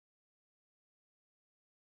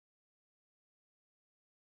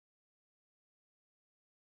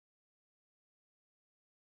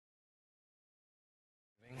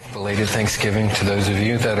Belated Thanksgiving to those of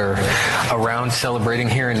you that are around celebrating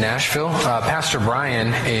here in Nashville. Pastor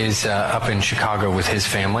Brian is up in Chicago with his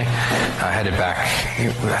family, headed back,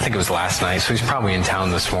 I think it was last night, so he's probably in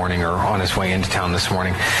town this morning or on his way into town this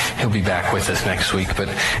morning. He'll be back with us next week, but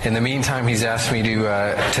in the meantime, he's asked me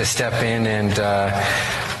to step in and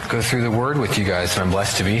go through the Word with you guys, and I'm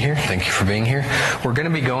blessed to be here. Thank you for being here. We're going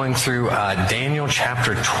to be going through Daniel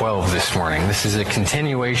chapter 12 this morning. This is a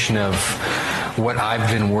continuation of what I've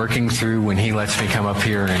been working through when he lets me come up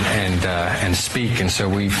here and speak. And so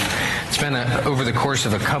it's been over the course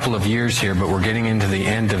of a couple of years here, but we're getting into the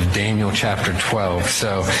end of Daniel chapter 12.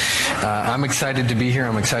 So I'm excited to be here.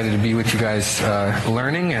 I'm excited to be with you guys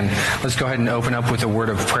learning. And let's go ahead and open up with a word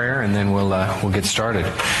of prayer, and then we'll get started.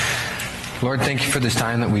 Lord, thank you for this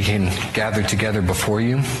time that we can gather together before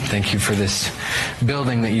you. Thank you for this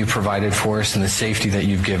building that you provided for us and the safety that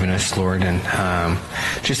you've given us, Lord. And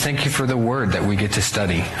just thank you for the word that we get to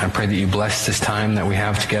study. I pray that you bless this time that we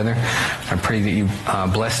have together. I pray that you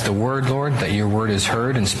bless the word, Lord, that your word is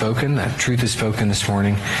heard and spoken, that truth is spoken this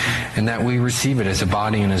morning, and that we receive it as a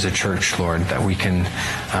body and as a church, Lord, that we can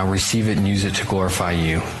receive it and use it to glorify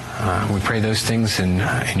you. We pray those things in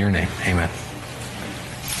your name. Amen.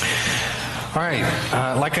 All right,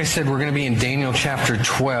 like I said, we're going to be in Daniel chapter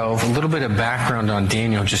 12. A little bit of background on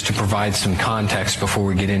Daniel just to provide some context before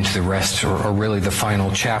we get into the rest, or really the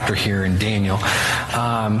final chapter here in Daniel.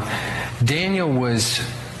 Daniel was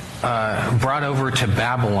brought over to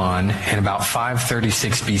Babylon in about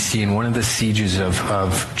 536 BC in one of the sieges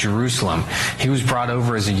of Jerusalem. He was brought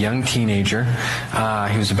over as a young teenager.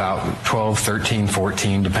 He was about 12, 13,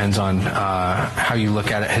 14, depends on how you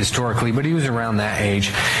look at it historically, but he was around that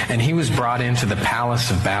age, and he was brought into the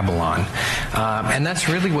palace of Babylon. And that's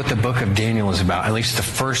really what the book of Daniel is about, at least the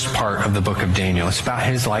first part of the book of Daniel. It's about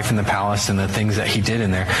his life in the palace and the things that he did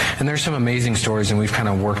in there. And there's some amazing stories, and we've kind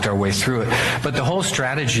of worked our way through it. But the whole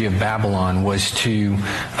strategy of Babylon was to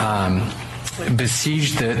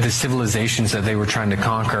besiege the civilizations that they were trying to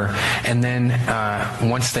conquer, and then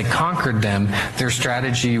once they conquered them, their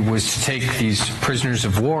strategy was to take these prisoners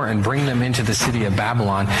of war and bring them into the city of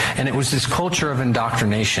Babylon. And it was this culture of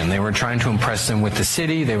indoctrination. They were trying to impress them with the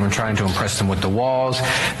city, they were trying to impress them with the walls,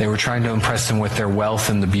 they were trying to impress them with their wealth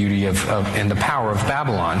and the beauty of and the power of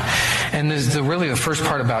Babylon. And really the first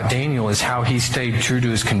part about Daniel is how he stayed true to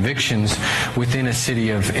his convictions within a city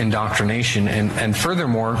of indoctrination, and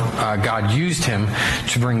furthermore, God used him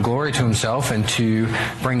to bring glory to himself and to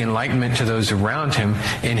bring enlightenment to those around him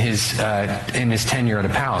in his tenure at a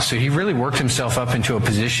palace. So he really worked himself up into a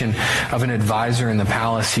position of an advisor in the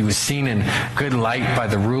palace. He was seen in good light by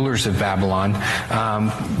the rulers of Babylon,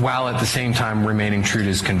 while at the same time remaining true to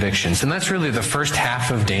his convictions. And that's really the first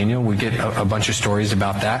half of Daniel. We get a bunch of stories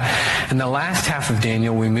about that. And the last half of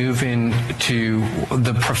Daniel, we move into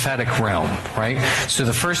the prophetic realm, right? So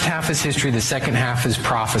the first half is history, the second half is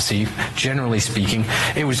prophecy, generally speaking.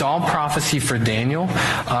 It was all prophecy for Daniel.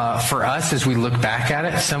 For us, as we look back at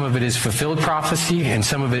it, some of it is fulfilled prophecy and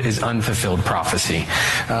some of it is unfulfilled prophecy.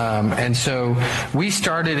 And so we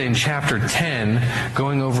started in chapter 10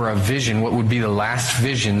 going over a vision, what would be the last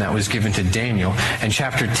vision that was given to Daniel. And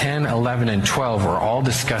chapter 10, 11, and 12 are all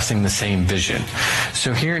discussing the same vision.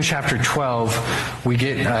 So here in chapter 12, we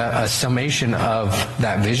get a summation of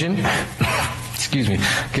that vision. Excuse me,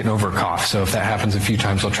 getting over a cough. So if that happens a few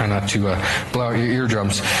times, I'll try not to blow out your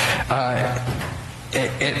eardrums.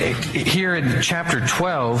 Here in chapter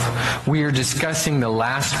 12, we are discussing the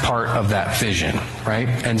last part of that vision, right?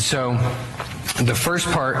 And so the first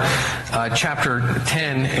part, chapter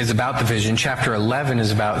 10, is about the vision. Chapter 11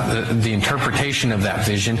 is about the interpretation of that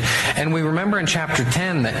vision. And we remember in chapter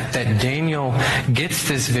 10 that Daniel gets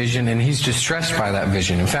this vision and he's distressed by that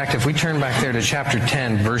vision. In fact, if we turn back there to chapter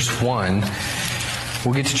 10, verse 1,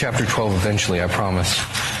 we'll get to chapter 12 eventually, I promise.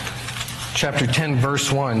 Chapter 10, verse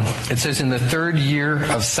 1, it says, "In the third year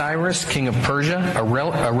of Cyrus, king of Persia, a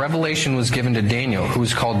revelation was given to Daniel, who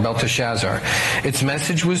was called Belteshazzar. Its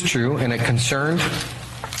message was true, and it concerned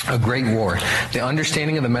a great war. The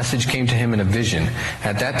understanding of the message came to him in a vision.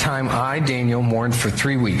 At that time, I, Daniel, mourned for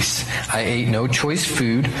 3 weeks. I ate no choice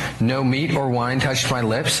food, no meat or wine touched my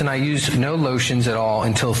lips, and I used no lotions at all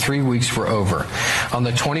until 3 weeks were over. On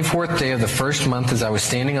the 24th day of the first month, as I was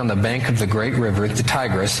standing on the bank of the great river, the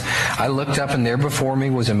Tigris, I looked up, and there before me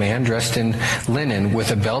was a man dressed in linen with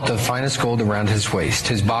a belt of finest gold around his waist.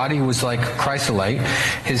 His body was like chrysolite,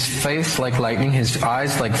 his face like lightning, his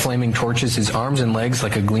eyes like flaming torches, his arms and legs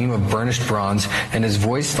like a gleam of burnished bronze, and his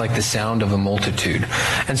voice like the sound of a multitude."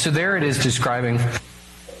 And so there it is describing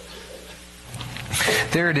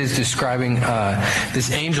There it is describing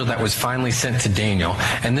this angel that was finally sent to Daniel.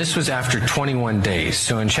 And this was after 21 days.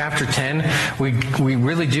 So in chapter 10, we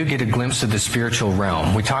really do get a glimpse of the spiritual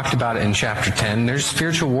realm. We talked about it in chapter 10. There's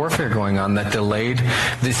spiritual warfare going on that delayed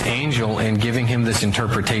this angel in giving him this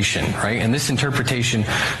interpretation, right? And this interpretation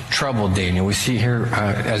troubled Daniel. We see here,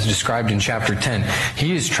 as described in chapter 10,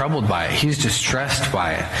 he is troubled by it. He's distressed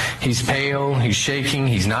by it. He's pale. He's shaking.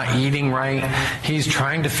 He's not eating right. He's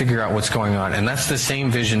trying to figure out what's going on. And that's the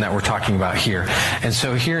same vision that we're talking about here. And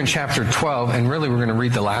so here in chapter 12, and really we're going to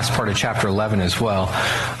read the last part of chapter 11 as well,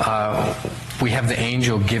 we have the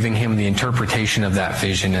angel giving him the interpretation of that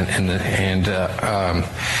vision and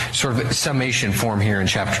sort of summation form here in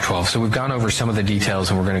chapter 12. So we've gone over some of the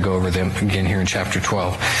details, and we're going to go over them again here in chapter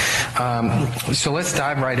 12. So let's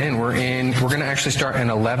dive right in. We're going to actually start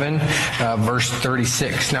in 11, verse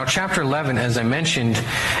 36. Now, chapter 11, as I mentioned,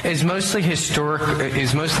 is mostly a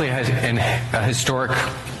historic,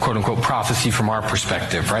 quote unquote, prophecy from our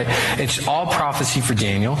perspective, right? It's all prophecy for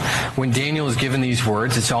Daniel. When Daniel is given these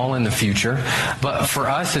words, it's all in the future. But for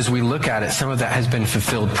us, as we look at it, some of that has been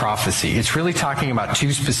fulfilled prophecy. It's really talking about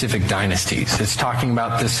two specific dynasties. It's talking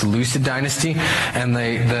about the Seleucid dynasty and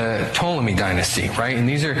the Ptolemy dynasty, right? And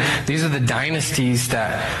these are the dynasties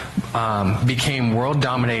that became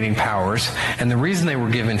world-dominating powers. And the reason they were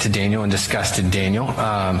given to Daniel and discussed in Daniel,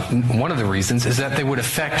 one of the reasons, is that they would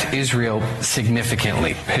affect Israel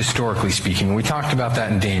significantly, historically speaking. We talked about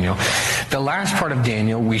that in Daniel. The last part of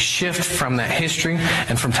Daniel, we shift from that history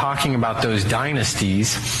and from talking about those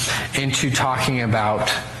dynasties into talking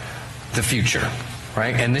about the future,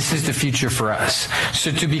 right? And this is the future for us.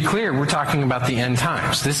 So to be clear, we're talking about the end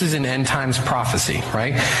times. This is an end times prophecy,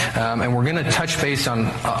 right? And we're going to touch base on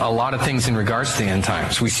a lot of things in regards to the end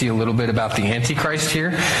times. We see a little bit about the Antichrist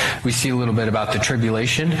here. We see a little bit about the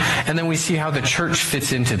tribulation. And then we see how the church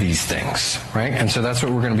fits into these things, right? And so that's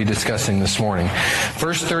what we're going to be discussing this morning.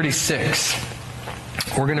 Verse 36.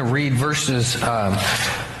 We're going to read verses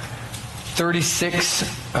 36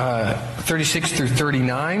 through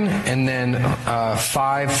 39, and then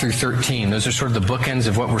 5 through 13. Those are sort of the bookends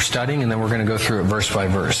of what we're studying, and then we're going to go through it verse by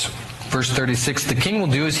verse. Verse 36, the king will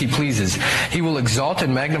do as he pleases. He will exalt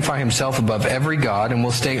and magnify himself above every god, and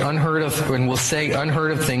will say unheard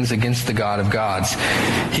of things against the God of gods.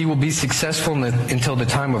 He will be successful until the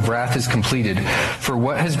time of wrath is completed, for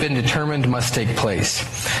what has been determined must take place.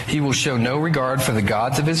 He will show no regard for the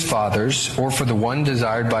gods of his fathers, or for the one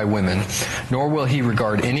desired by women, nor will he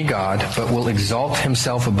regard any god, but will exalt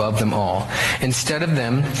himself above them all. Instead of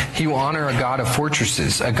them, he will honor a god of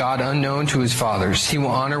fortresses, a god unknown to his fathers. He will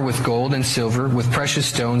honor with gold and silver, with precious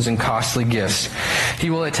stones and costly gifts. He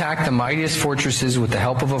will attack the mightiest fortresses with the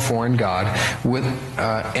help of a foreign god,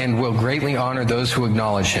 and will greatly honor those who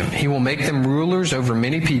acknowledge him. He will make them rulers over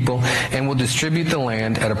many people, and will distribute the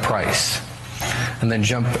land at a price. And then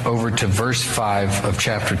jump over to verse 5 of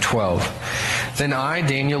chapter 12. Then I,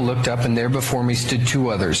 Daniel, looked up, and there before me stood two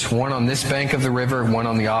others, one on this bank of the river, one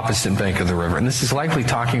on the opposite bank of the river. And this is likely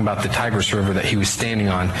talking about the Tigris River that he was standing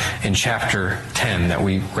on in chapter 10 that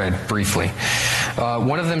we read briefly.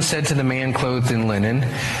 One of them said to the man clothed in linen,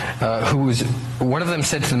 who was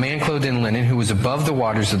above the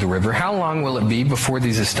waters of the river, how long will it be before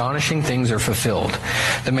these astonishing things are fulfilled?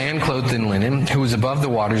 The man clothed in linen, who was above the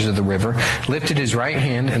waters of the river, lifted his right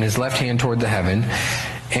hand and his left hand toward the heaven,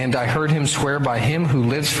 and I heard him swear by him who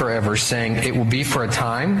lives forever, saying, it will be for a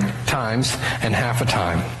time, times, and half a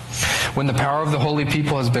time. When the power of the holy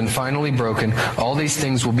people has been finally broken, all these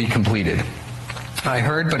things will be completed. I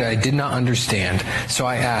heard, but I did not understand. So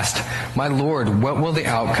I asked, my Lord, what will the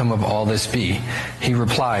outcome of all this be? He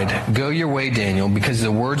replied, go your way, Daniel, because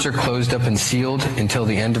the words are closed up and sealed until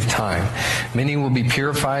the end of time. Many will be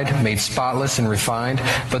purified, made spotless and refined,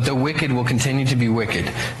 but the wicked will continue to be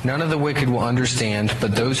wicked. None of the wicked will understand,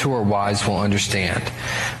 but those who are wise will understand.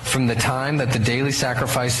 From the time that the daily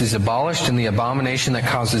sacrifice is abolished and the abomination that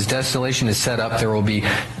causes desolation is set up, there will be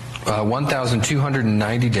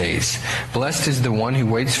 1,290 days. Blessed is the one who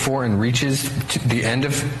waits for and reaches to the end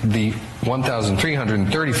of the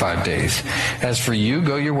 1,335 days. As for you,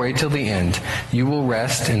 go your way till the end. You will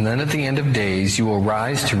rest, and then at the end of days you will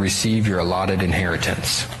rise to receive your allotted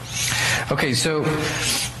inheritance. Okay, so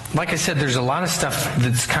like I said, there's a lot of stuff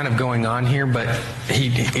that's kind of going on here, but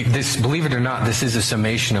believe it or not, this is a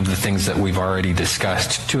summation of the things that we've already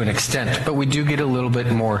discussed to an extent, but we do get a little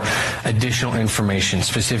bit more additional information,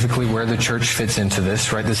 specifically where the church fits into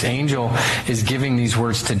this, right? This angel is giving these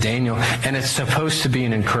words to Daniel, and it's supposed to be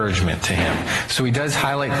an encouragement to him. So he does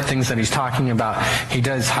highlight the things that he's talking about. He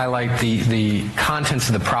does highlight the contents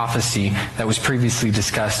of the prophecy that was previously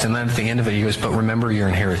discussed, and then at the end of it, he goes, but remember your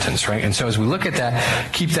inheritance, right? And so as we look at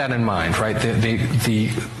that, keep that in mind, right? The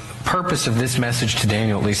purpose of this message to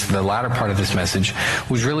Daniel, at least the latter part of this message,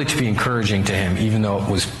 was really to be encouraging to him, even though it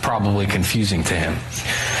was probably confusing to him.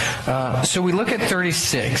 So we look at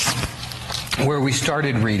 36, where we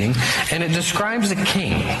started reading, and it describes a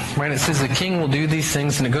king, right? It says the king will do these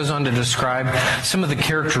things, and it goes on to describe some of the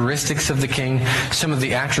characteristics of the king, some of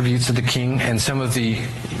the attributes of the king, and some of the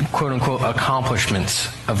quote-unquote accomplishments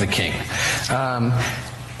of the king.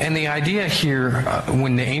 And the idea here,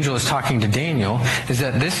 when the angel is talking to Daniel, is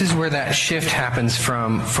that this is where that shift happens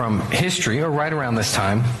from history, or right around this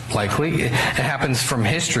time, likely. It happens from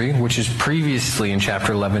history, which is previously in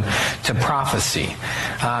chapter 11, to prophecy.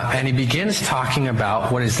 And he begins talking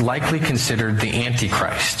about what is likely considered the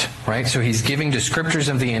Antichrist, right? So he's giving descriptors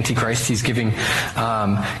of the Antichrist. He's giving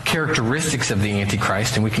characteristics of the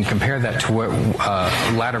Antichrist, and we can compare that to what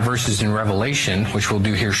latter verses in Revelation, which we'll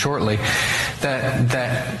do here shortly,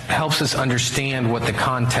 that helps us understand what the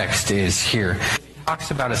context is here. He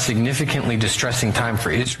talks about a significantly distressing time for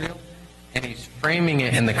Israel, and he's framing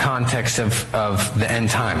it in the context of the end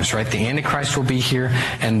times, right? The Antichrist will be here,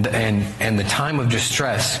 and the time of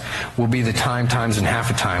distress will be the times, and half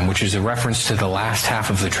a time, which is a reference to the last half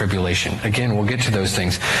of the tribulation. Again, we'll get to those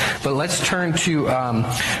things. But let's turn to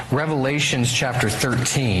Revelations chapter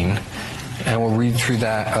 13, and we'll read through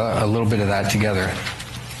that, a little bit of that together.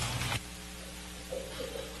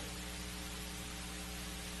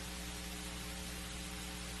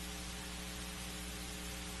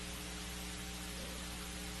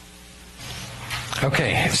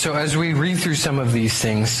 Okay, so as we read through some of these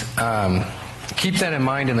things, keep that in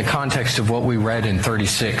mind in the context of what we read in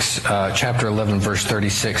 36, chapter 11, verse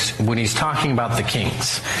 36, when he's talking about the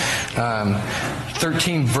kings.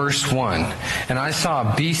 13, verse 1, and I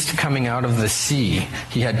saw a beast coming out of the sea.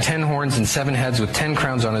 He had 10 horns and 7 heads with 10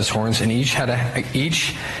 crowns on his horns, and each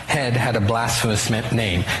head had a blasphemous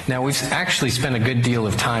name. Now, we've actually spent a good deal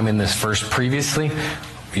of time in this verse previously.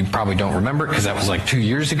 You probably don't remember it because that was like 2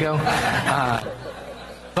 years ago.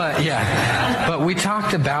 But we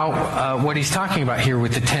talked about what he's talking about here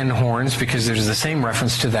with the 10 horns, because there's the same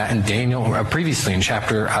reference to that in Daniel previously in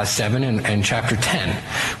chapter 7 and chapter 10,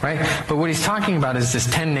 right? But what he's talking about is this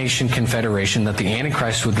 10-nation confederation that the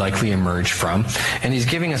Antichrist would likely emerge from, and he's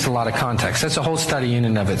giving us a lot of context. That's a whole study in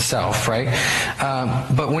and of itself, right?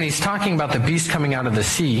 But when he's talking about the beast coming out of the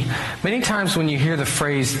sea, many times when you hear the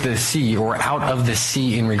phrase the sea or out of the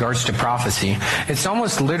sea in regards to prophecy, it's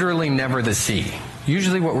almost literally never the sea.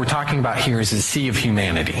 Usually what we're talking about here is the sea of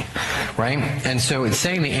humanity, right? And so it's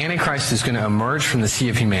saying the Antichrist is going to emerge from the sea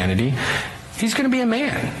of humanity. He's going to be a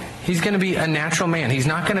man. He's going to be a natural man. He's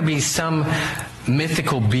not going to be some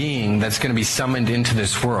mythical being that's going to be summoned into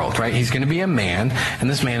this world, right? He's going to be a man, and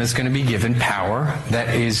this man is going to be given power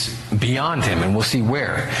that is beyond him, and we'll see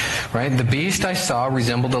where, right? The beast I saw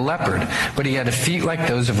resembled a leopard, but he had feet like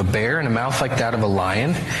those of a bear and a mouth like that of a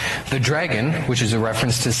lion. The dragon, which is a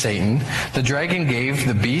reference to Satan, the dragon gave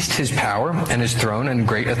the beast his power and his throne and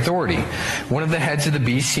great authority. One of the heads of the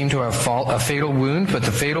beast seemed to have a fatal wound, but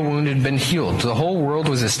the fatal wound had been healed. The whole world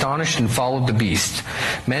was astonished and followed the beast.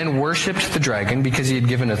 Men worshipped the dragon because he had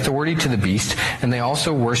given authority to the beast, and they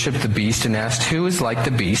also worshipped the beast and asked, who is like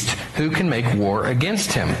the beast? Who can make war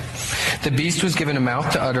against him? The beast was given a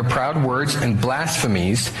mouth to utter proud words and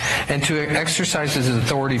blasphemies, and to exercise his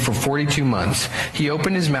authority for 42 months. He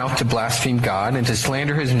opened his mouth to blaspheme God and to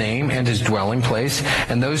slander his name and his dwelling place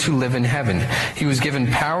and those who live in heaven. He was given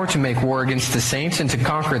power to make war against the saints and to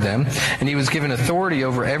conquer them, and he was given authority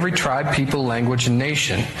over every tribe, people, language, and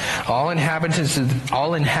nation. All inhabitants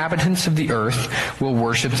of the earth will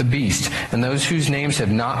worship the beast, and those whose names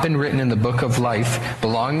have not been written in the book of life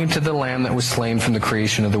belonging to the Lamb that was slain from the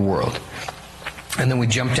creation of the world. And then we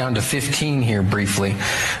jump down to 15 here briefly,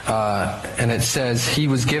 and it says, he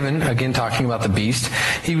was given, again talking about the beast,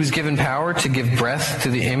 he was given power to give breath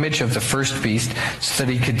to the image of the first beast, so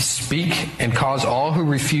that he could speak and cause all who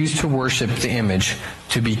refuse to worship the image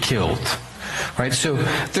to be killed. right? So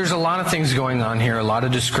there's a lot of things going on here, a lot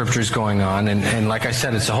of descriptors going on, and like I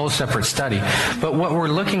said, it's a whole separate study. But what we're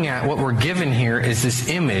looking at, what we're given here, is this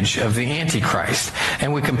image of the Antichrist,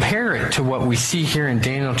 and we compare it to what we see here in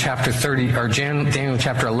Daniel chapter 30, or Daniel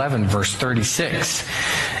chapter 11, verse 36.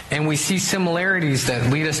 And we see similarities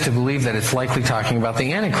that lead us to believe that it's likely talking about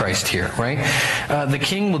the Antichrist here, right? The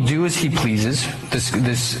king will do as he pleases.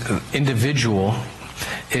 This individual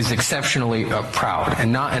is exceptionally proud,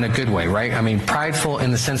 and not in a good way, right? I mean, prideful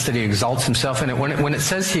in the sense that he exalts himself. And when it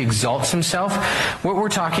says he exalts himself, what we're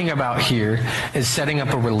talking about here is setting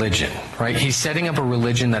up a religion, right? He's setting up a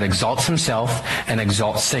religion that exalts himself and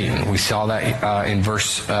exalts Satan. We saw that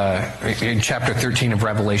in chapter 13 of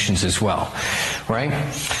Revelations as well, right?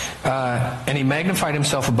 And he magnified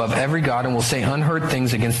himself above every god and will say unheard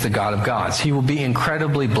things against the God of gods. He will be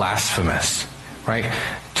incredibly blasphemous, right?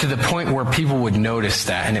 To the point where people would notice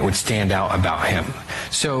that and it would stand out about him.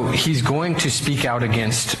 So he's going to speak out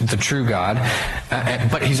against the true God,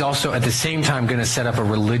 but he's also at the same time going to set up a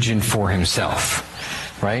religion for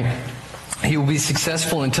himself, right? He will be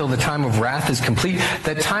successful until the time of wrath is complete.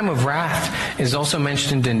 That time of wrath is also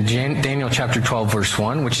mentioned in Daniel chapter 12, verse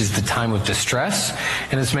 1, which is the time of distress.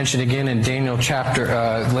 And it's mentioned again in Daniel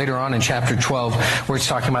later on in chapter 12, where it's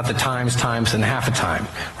talking about the times, and half a time,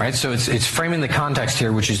 right? So it's framing the context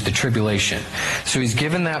here, which is the tribulation. So he's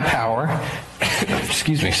given that power.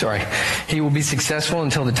 Excuse me, sorry. He will be successful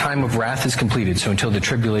until the time of wrath is completed, so until the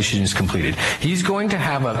tribulation is completed. He's going to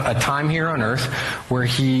have a time here on earth where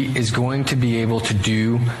he is going to be able to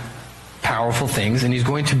do powerful things, and he's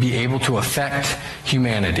going to be able to affect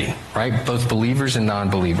humanity, right? Both believers and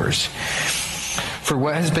non-believers. For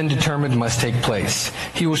what has been determined must take place.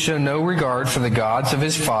 He will show no regard for the gods of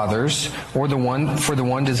his fathers or the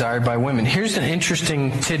one desired by women. Here's an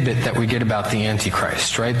interesting tidbit that we get about the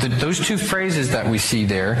Antichrist, right? Those two phrases that we see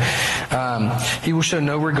there. He will show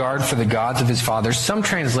no regard for the gods of his fathers. Some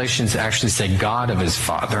translations actually say God of his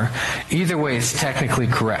father. Either way, it's technically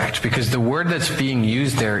correct, because the word that's being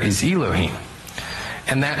used there is Elohim.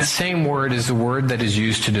 And that same word is the word that is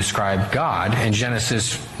used to describe God in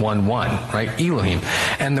Genesis 1:1, right? Elohim.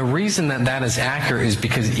 And the reason that is accurate is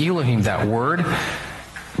because Elohim, that word,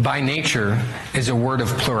 by nature, is a word of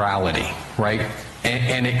plurality, right?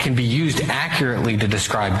 And it can be used accurately to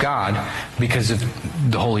describe God because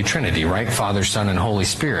of the Holy Trinity, right? Father, Son, and Holy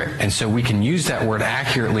Spirit. And so we can use that word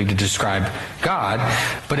accurately to describe God,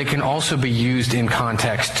 but it can also be used in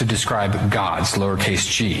context to describe gods, lowercase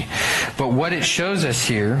g. But what it shows us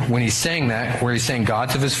here, when he's saying that, where he's saying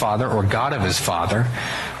gods of his father or God of his father,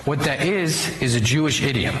 what that is a Jewish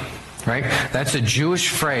idiom. Right? That's a Jewish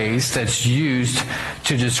phrase that's used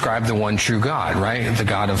to describe the one true God, right? The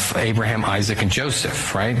God of Abraham, Isaac, and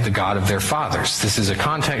Joseph, right? The God of their fathers. This is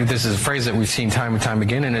a phrase that we've seen time and time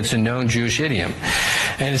again, and it's a known Jewish idiom.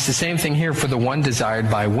 And it's the same thing here for the one desired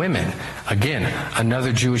by women. Again,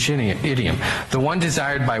 another Jewish idiom. The one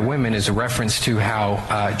desired by women is a reference to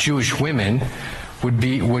how Jewish women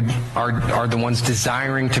are the ones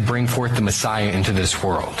desiring to bring forth the Messiah into this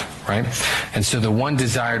world, right? And so the one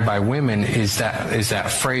desired by women is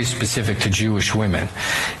that phrase specific to Jewish women.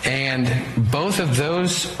 And both of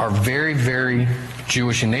those are very, very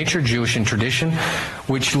Jewish in nature, Jewish in tradition,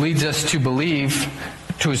 which leads us to believe,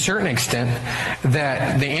 to a certain extent,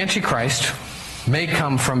 that the Antichrist may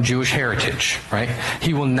come from Jewish heritage, right?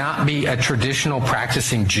 He will not be a traditional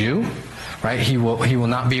practicing Jew, right? He will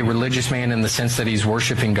not be a religious man in the sense that he's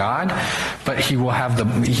worshiping God, but he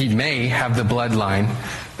may have the bloodline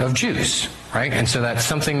of Jews, right? And so that's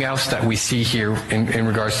something else that we see here in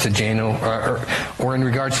regards to Daniel, or in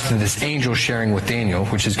regards to this angel sharing with Daniel,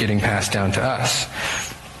 which is getting passed down to us.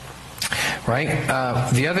 Right?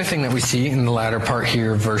 The other thing that we see in the latter part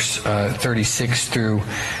here, verse 36 through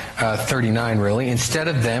 39, really. Instead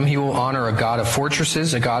of them, he will honor a god of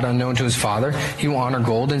fortresses, a god unknown to his father. He will honor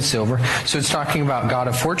gold and silver. So it's talking about God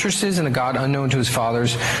of fortresses and a god unknown to his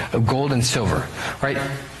fathers of gold and silver. Right?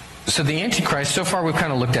 So the Antichrist, so far we've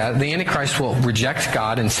kind of looked at it, the Antichrist will reject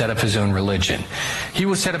God and set up his own religion. He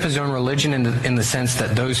will set up his own religion in the sense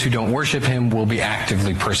that those who don't worship him will be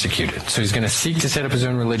actively persecuted. So he's going to seek to set up his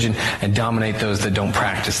own religion and dominate those that don't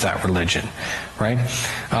practice that religion. Right?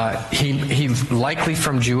 He's likely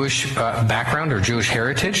from Jewish background or Jewish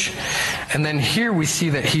heritage. And then here we see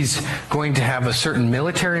that he's going to have a certain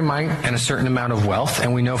military might and a certain amount of wealth.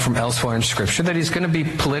 And we know from elsewhere in Scripture that he's going to be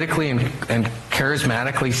politically and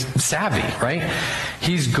charismatically savvy, right?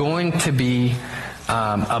 He's going to be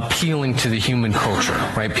appealing to the human culture,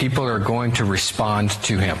 right? People are going to respond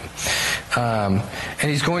to him. And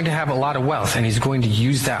he's going to have a lot of wealth, and he's going to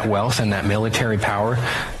use that wealth and that military power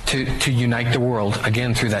to unite the world,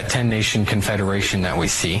 again, through that 10-nation confederation that we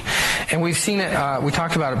see. And we've seen it, we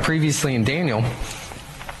talked about it previously in Daniel,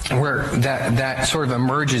 where that sort of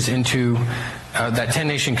emerges into, that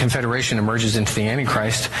 10-nation confederation emerges into the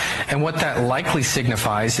Antichrist. And what that likely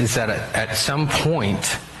signifies is that at some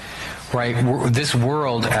point, right, this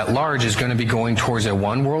world at large is going to be going towards a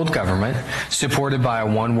one-world government supported by a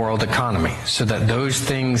one-world economy, so that those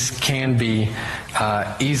things can be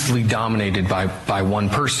easily dominated by one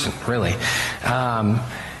person, really.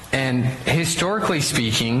 And historically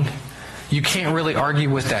speaking, you can't really argue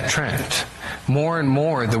with that trend. More and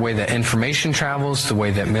more, the way that information travels, the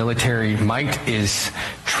way that military might is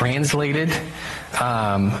translated,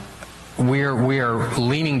 we are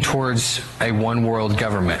leaning towards a one-world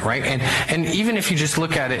government, right? And even if you just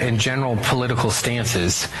look at it in general political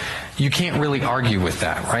stances, you can't really argue with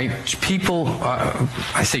that, right? People,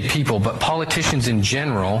 I say people, but politicians in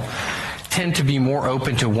general tend to be more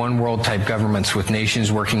open to one-world type governments with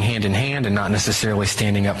nations working hand in hand and not necessarily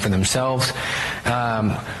standing up for themselves,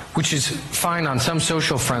 which is fine on some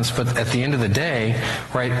social fronts, but at the end of the day,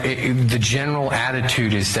 right, the general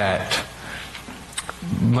attitude is that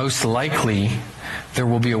most likely there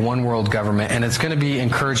will be a one-world government, and it's going to be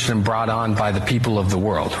encouraged and brought on by the people of the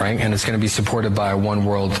world, right? And it's going to be supported by a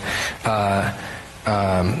one-world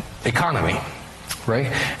economy, right?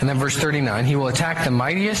 And then verse 39, he will attack the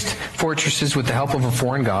mightiest fortresses with the help of a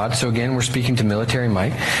foreign god. So again, we're speaking to military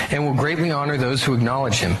might. And will greatly honor those who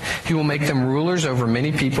acknowledge him. He will make them rulers over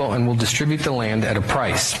many people and will distribute the land at a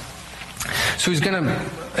price. So he's going to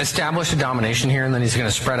establish a domination here, and then he's going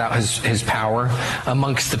to spread out his power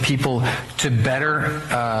amongst the people to better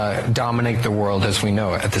dominate the world as we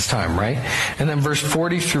know it at this time, right? And then verse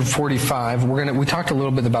 40 through 45, we talked a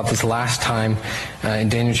little bit about this last time in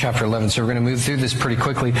Daniel chapter 11, so we're going to move through this pretty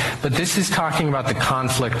quickly. But this is talking about the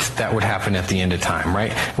conflict that would happen at the end of time,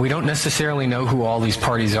 right? We don't necessarily know who all these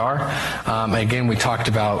parties are. Again, we talked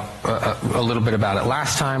about a little bit about it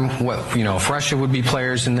last time. If Russia would be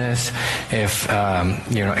players in this, if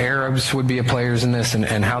Arabs would be players in this,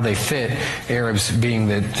 and how they fit, Arabs being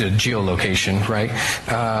the geolocation, right?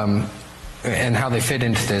 And how they fit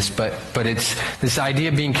into this, but it's this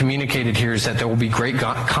idea being communicated here is that there will be great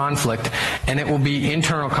conflict, and it will be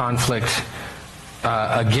internal conflict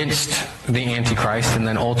against the Antichrist, and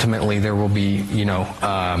then ultimately there will be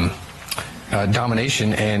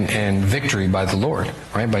domination and victory by the Lord,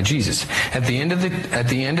 right, by Jesus. At the end of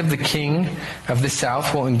the king of the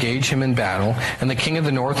south will engage him in battle, and the king of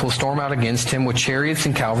the north will storm out against him with chariots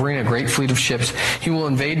and cavalry and a great fleet of ships. He will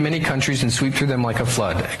invade many countries and sweep through them like a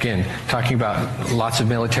flood. Again, talking about lots of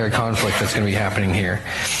military conflict that's going to be happening here.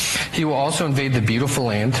 He will also invade the beautiful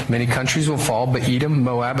land. Many countries will fall, but Edom,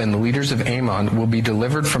 Moab, and the leaders of Ammon will be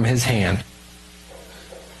delivered from his hand.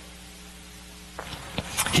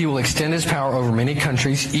 He will extend his power over many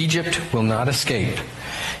countries. Egypt will not escape.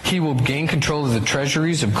 He will gain control of the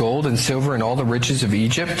treasuries of gold and silver and all the riches of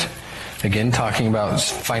Egypt. Again, talking about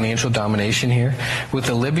financial domination here, with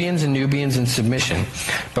the Libyans and Nubians in submission.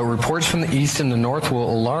 But reports from the east and the north will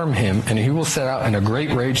alarm him, and he will set out in a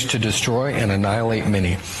great rage to destroy and annihilate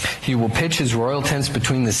many. He will pitch his royal tents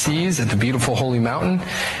between the seas at the beautiful holy mountain,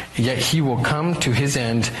 yet he will come to his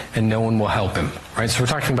end, and no one will help him. Right? So we're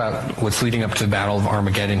talking about what's leading up to the Battle of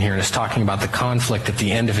Armageddon here, and it's talking about the conflict at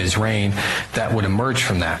the end of his reign that would emerge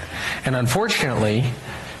from that. And unfortunately,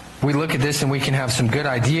 we look at this and we can have some good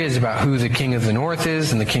ideas about who the king of the north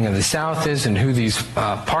is and the king of the south is and who these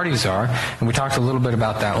parties are. And we talked a little bit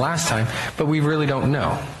about that last time, but we really don't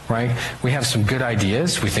know, right? We have some good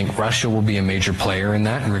ideas. We think Russia will be a major player in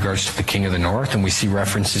that in regards to the king of the north. And we see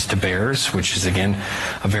references to bears, which is, again,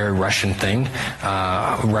 a very Russian thing,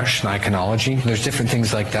 Russian iconology. There's different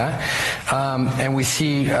things like that. And we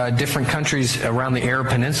see different countries around the Arab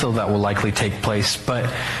Peninsula that will likely take place. But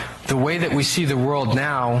the way that we see the world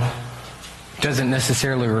now doesn't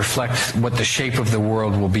necessarily reflect what the shape of the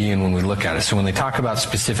world will be in when we look at it. So when they talk about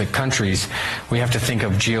specific countries, we have to think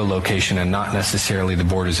of geolocation and not necessarily the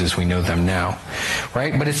borders as we know them now,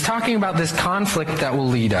 right? But it's talking about this conflict that will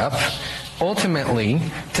lead up ultimately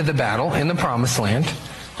to the battle in the Promised Land,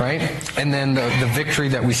 right? And then the victory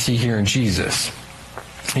that we see here in Jesus.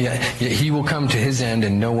 Yet he will come to his end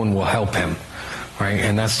and no one will help him. Right?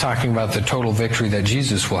 And that's talking about the total victory that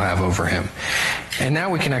Jesus will have over him. And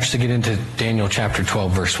now we can actually get into Daniel chapter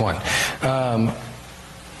 12, verse 1.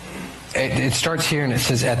 It starts here and it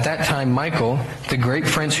says, at that time Michael, the great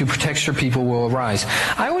prince who protects your people, will arise.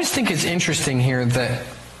 I always think it's interesting here that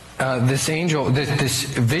this angel, this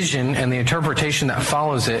vision and the interpretation that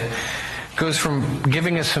follows it goes from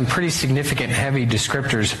giving us some pretty significant, heavy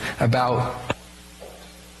descriptors about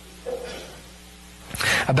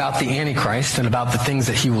about the Antichrist and about the things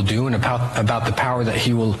that he will do and about the power that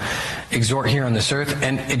he will exhort here on this earth.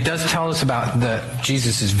 And it does tell us about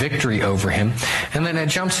Jesus' victory over him. And then it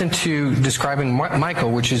jumps into describing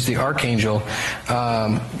Michael, which is the archangel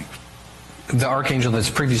that's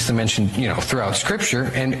previously mentioned, throughout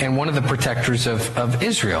Scripture, and one of the protectors of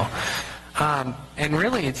Israel. And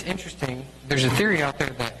really, it's interesting. There's a theory out there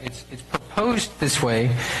that it's proposed this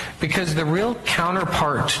way because the real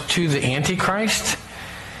counterpart to the Antichrist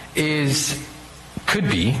could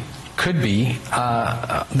be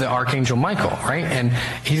the Archangel Michael, right? And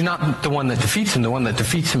he's not the one that defeats him. The one that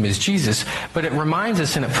defeats him is Jesus. But it reminds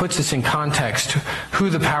us and it puts us in context who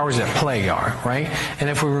the powers at play are, right? And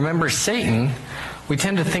if we remember Satan, we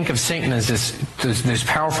tend to think of Satan as this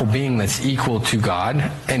powerful being that's equal to God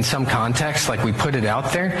in some context, like we put it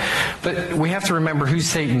out there. But we have to remember who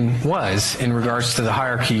Satan was in regards to the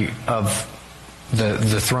hierarchy of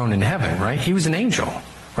the throne in heaven, right? He was an angel,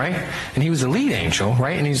 right? And he was a lead angel,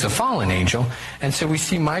 right? And he's a fallen angel. And so we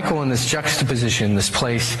see Michael in this juxtaposition, this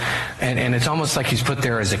place, and it's almost like he's put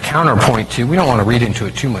there as a counterpoint to, we don't want to read into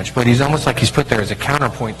it too much, but he's almost like he's put there as a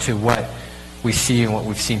counterpoint to what we see and what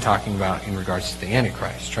we've seen talking about in regards to the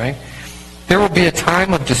Antichrist, right? There will be a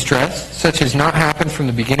time of distress, such as not happened from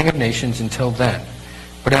the beginning of nations until then.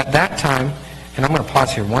 But at that time, and I'm going to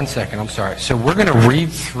pause here 1 second, I'm sorry. So we're going to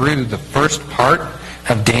read through the first part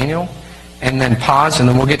of Daniel, and then pause, and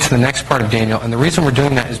then we'll get to the next part of Daniel. And the reason we're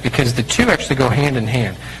doing that is because the two actually go hand in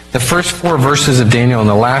hand. The first 4 verses of Daniel and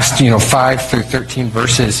the last, 5 through 13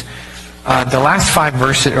 verses, the last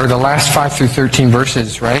 5 through 13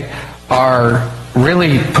 verses, right, are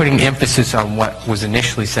really putting emphasis on what was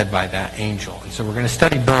initially said by that angel. And so we're going to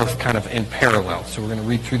study both kind of in parallel. So we're going to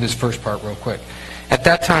read through this first part real quick. At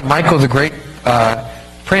that time, Michael, the great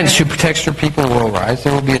prince who protects your people, will arise.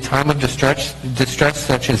 There will be a time of distress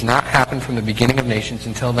such as not happened from the beginning of nations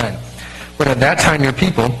until then. But at that time, your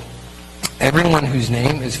people, everyone whose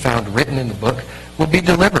name is found written in the book, will be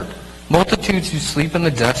delivered. Multitudes who sleep in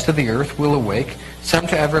the dust of the earth will awake, some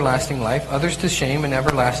to everlasting life, others to shame and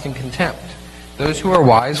everlasting contempt. Those who are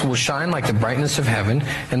wise will shine like the brightness of heaven,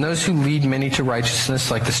 and those who lead many to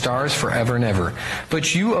righteousness like the stars forever and ever.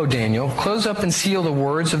 But you, O Daniel, close up and seal the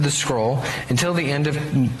words of the scroll until the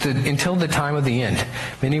time of the end.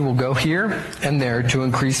 Many will go here and there to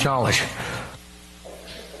increase knowledge.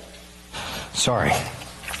 Sorry.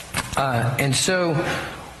 And so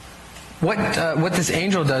what this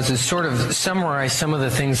angel does is sort of summarize some of the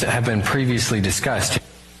things that have been previously discussed.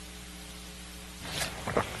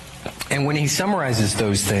 And when he summarizes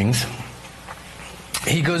those things,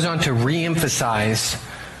 he goes on to re-emphasize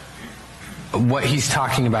what he's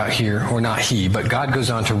talking about here, or not he, but God goes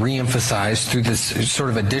on to re-emphasize through this sort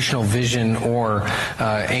of additional vision or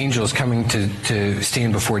angels coming to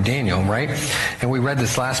stand before Daniel, right? And we read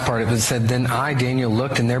this last part. It said, "Then I, Daniel,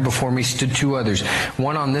 looked, and there before me stood 2 others,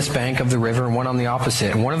 one on this bank of the river and one on the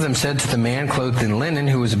opposite. And one of them said to the man clothed in linen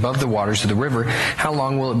who was above the waters of the river, 'How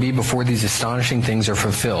long will it be before these astonishing things are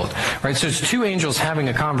fulfilled?'" Right? So it's 2 angels having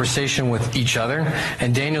a conversation with each other,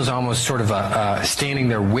 and Daniel's almost sort of standing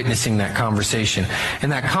there witnessing that conversation.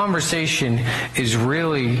 And that conversation is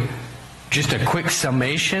really just a quick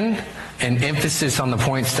summation and emphasis on the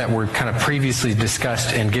points that were kind of previously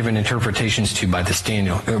discussed and given interpretations to by this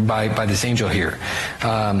by this angel here.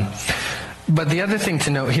 But the other thing to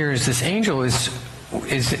note here is this angel is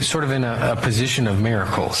sort of in a position of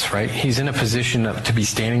miracles, right? He's in a position to be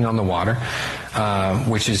standing on the water,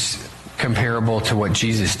 which is comparable to what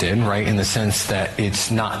Jesus did, right, in the sense that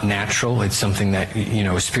it's not natural, it's something that,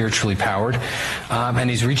 is spiritually powered, and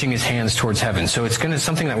he's reaching his hands towards heaven. So it's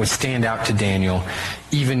something that would stand out to Daniel,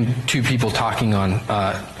 even 2 people talking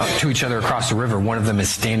to each other across the river. One of them is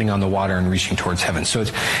standing on the water and reaching towards heaven. So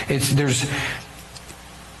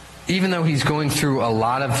even though he's going through a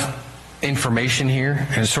lot of information here,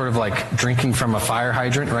 and sort of like drinking from a fire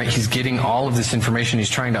hydrant, right? He's getting all of this information.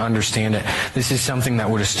 He's trying to understand it. This is something that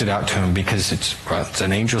would have stood out to him because it's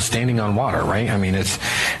an angel standing on water, right? I mean,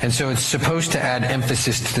 and so it's supposed to add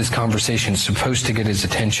emphasis to this conversation. It's supposed to get his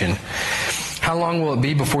attention. How long will it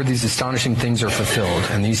be before these astonishing things are fulfilled?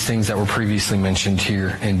 And these things that were previously mentioned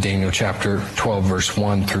here in Daniel chapter 12, verse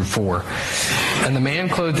 1 through 4. And the man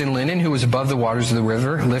clothed in linen who was above the waters of the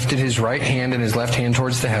river lifted his right hand and his left hand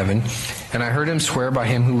towards the heaven. And I heard him swear by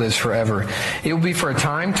him who lives forever, it will be for a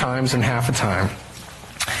time, times, and half a time.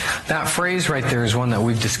 That phrase right there is one that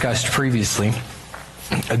we've discussed previously.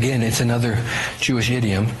 Again, it's another Jewish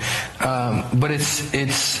idiom. But it's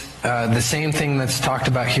the same thing that's talked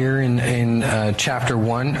about here in chapter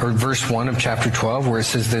 1, or verse 1 of chapter 12, where it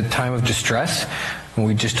says the time of distress. And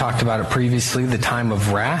we just talked about it previously, the time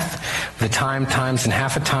of wrath, the time, times, and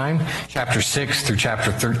half a time. Chapter 6 through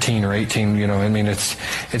chapter 13 or 18,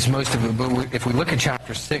 it's most of it. But if we look at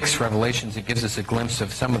chapter 6, Revelations, it gives us a glimpse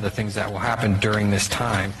of some of the things that will happen during this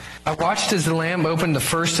time. I watched as the Lamb opened the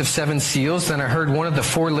first of 7 seals. Then I heard one of the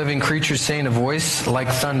 4 living creatures say in a voice like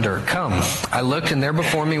thunder, "Come." I looked, and there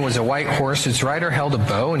before me was a white horse. Its rider held a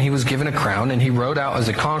bow, and he was given a crown, and he rode out as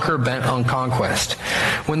a conqueror bent on conquest.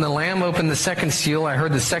 When the Lamb opened the second seal, I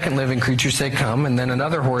heard the second living creature say, "Come," and then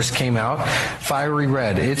another horse came out, fiery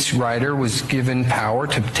red. Its rider was given power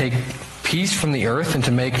to take peace from the earth and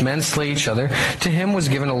to make men slay each other. To him was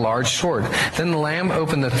given a large sword. Then the Lamb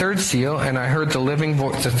opened the third seal, and I heard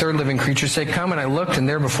the third living creature say, "Come," and I looked, and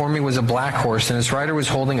there before me was a black horse, and its rider was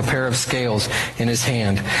holding a pair of scales in his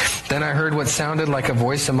hand. Then I heard what sounded like a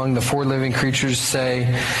voice among the 4 living creatures saying,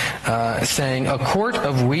 "A quart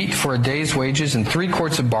of wheat for a day's wages, and 3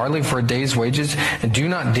 quarts of barley for a day's wages, and do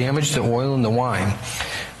not damage the oil and the wine."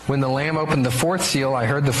 When the Lamb opened the 4th seal, I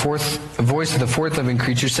heard the voice of the 4th living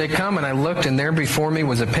creature say, "Come," and I looked, and there before me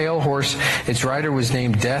was a pale horse. Its rider was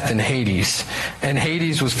named Death and Hades, and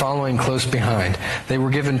Hades was following close behind. They were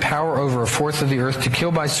given power over a fourth of the earth to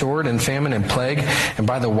kill by sword and famine and plague, and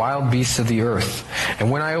by the wild beasts of the earth. And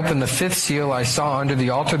when I opened the 5th seal, I saw under the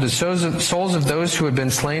altar the souls of those who had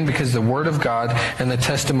been slain because of the word of God and the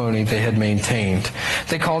testimony they had maintained.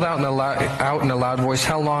 They called out in a loud voice,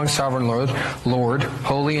 "How long, sovereign Lord,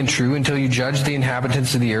 holy and true, until you judge the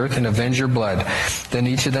inhabitants of the earth and avenge your blood?" Then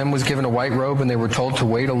each of them was given a white robe, and they were told to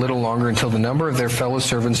wait a little longer until the number of their fellow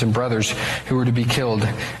servants and brothers who were to be killed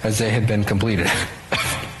as they had been completed.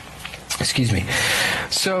 Excuse me.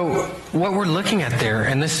 So what we're looking at there,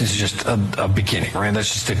 and this is just a beginning, right?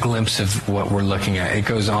 That's just a glimpse of what we're looking at. It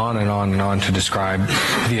goes on and on and on to describe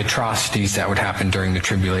the atrocities that would happen during the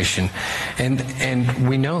tribulation. And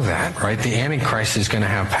we know that, right? The Antichrist is going to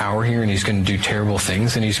have power here, and he's going to do terrible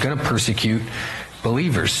things, and he's going to persecute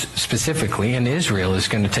believers specifically, and Israel is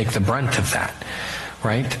going to take the brunt of that,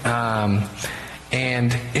 right?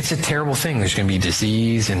 And it's a terrible thing. There's going to be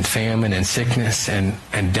disease and famine and sickness and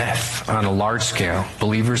death on a large scale,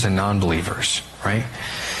 believers and non-believers, right?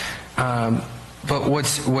 But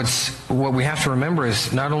what we have to remember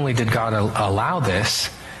is not only did God allow this,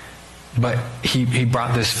 but he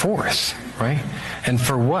brought this forth, right? And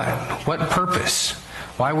for what? What purpose?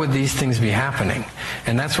 Why would these things be happening?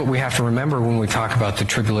 And that's what we have to remember when we talk about the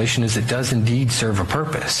tribulation, is it does indeed serve a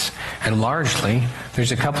purpose. And largely,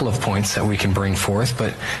 there's a couple of points that we can bring forth,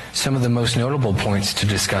 but some of the most notable points to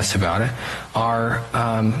discuss about it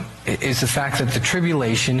is the fact that the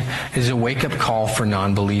tribulation is a wake-up call for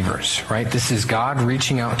non-believers, right? This is God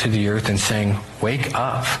reaching out to the earth and saying, wake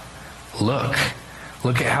up, look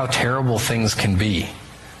at how terrible things can be,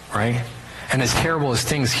 right? And as terrible as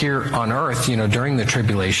things here on earth, during the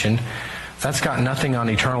tribulation, that's got nothing on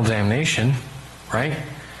eternal damnation, right?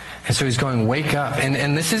 And so he's going, wake up.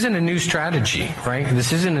 And this isn't a new strategy, right?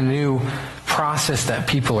 This isn't a new process that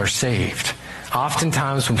people are saved.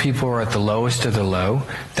 Oftentimes when people are at the lowest of the low,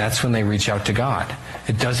 that's when they reach out to God.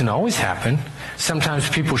 It doesn't always happen. Sometimes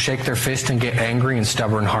people shake their fist and get angry and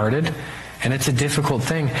stubborn-hearted, and it's a difficult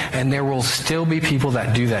thing. And there will still be people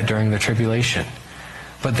that do that during the tribulation.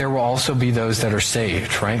 But there will also be those that are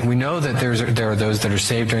saved, right? We know that there are those that are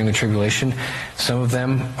saved during the tribulation. Some of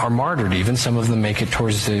them are martyred even. Some of them make it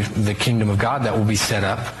towards the kingdom of God that will be set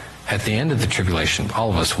up at the end of the tribulation.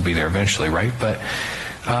 All of us will be there eventually, right? But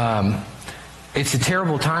it's a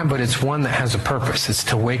terrible time, but it's one that has a purpose. It's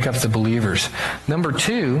to wake up the believers. Number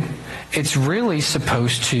 2, it's really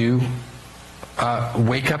supposed to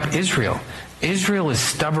wake up Israel. Israel is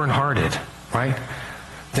stubborn-hearted, right?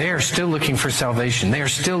 They are still looking for salvation. They are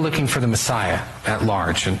still looking for the Messiah at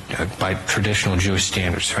large, and by traditional Jewish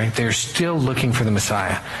standards, right? They're still looking for the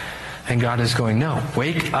Messiah. And God is going, no,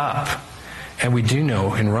 wake up. And we do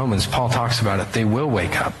know in Romans, Paul talks about it, they will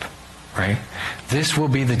wake up, right? This will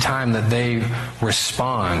be the time that they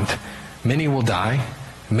respond. Many will die.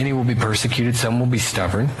 Many will be persecuted. Some will be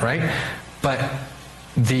stubborn, right? But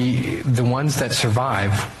the ones that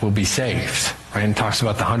survive will be saved, right? And talks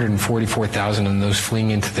about the 144,000 and those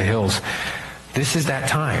fleeing into the hills. This is that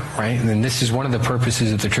time, right? And this is one of the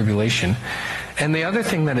purposes of the tribulation. And the other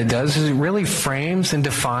thing that it does is it really frames and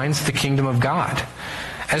defines the kingdom of God.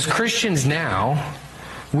 As Christians now,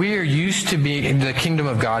 we are used to the kingdom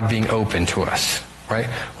of God being open to us, right?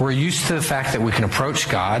 We're used to the fact that we can approach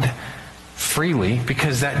God freely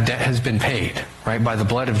because that debt has been paid, right, by the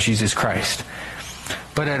blood of Jesus Christ.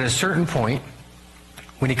 But at a certain point,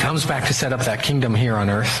 when he comes back to set up that kingdom here on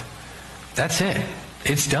earth, that's it.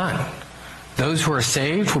 It's done. Those who are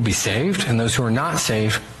saved will be saved, and those who are not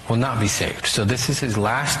saved will not be saved. So this is his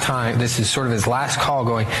last time. This is sort of his last call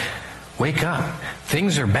going, wake up.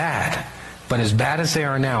 Things are bad. But as bad as they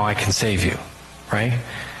are now, I can save you. Right?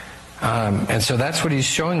 And so that's what he's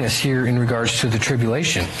showing us here in regards to the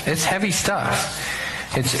tribulation. It's heavy stuff.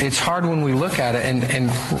 It's hard when we look at it.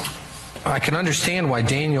 And I can understand why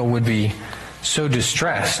Daniel would be so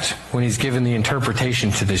distressed when he's given the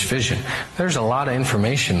interpretation to this vision. There's a lot of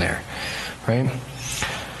information there. Right?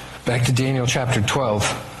 Back to Daniel chapter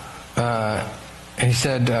 12. And he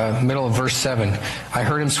said, middle of verse 7, I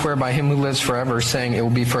heard him swear by him who lives forever, saying it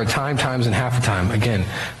will be for a time, times, and half a time. Again,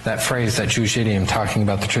 that phrase, that Jewish idiom talking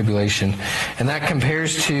about the tribulation. And that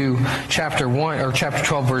compares to chapter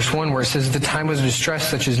 12, verse 1, where it says, the time was distress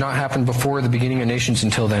such as not happened before the beginning of nations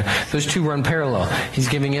until then. Those two run parallel. He's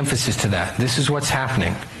giving emphasis to that. This is what's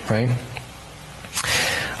happening, right?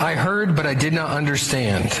 I heard, but I did not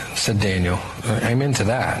understand, said Daniel. Amen to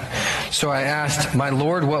that. So I asked, my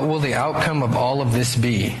Lord, what will the outcome of all of this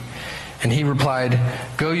be? And he replied,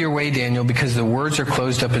 go your way, Daniel, because the words are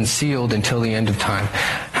closed up and sealed until the end of time.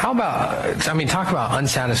 How about, talk about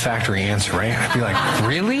unsatisfactory answer, right? I'd be like,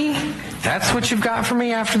 really? That's what you've got for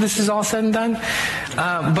me after this is all said and done?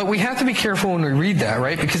 But we have to be careful when we read that,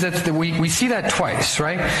 right? Because we see that twice,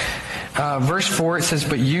 right? Verse 4, it says,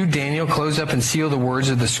 but you, Daniel, close up and seal the words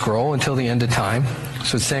of the scroll until the end of time.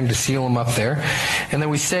 So it's saying to seal them up there. And then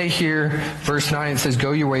we say here, verse 9, it says,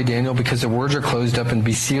 go your way, Daniel, because the words are closed up and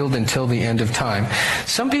be sealed until the end of time.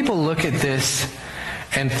 Some people look at this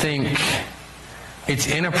and think it's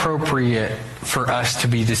inappropriate for us to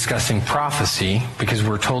be discussing prophecy because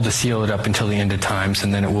we're told to seal it up until the end of times,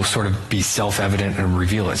 and then it will sort of be self-evident and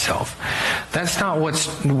reveal itself. That's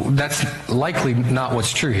likely not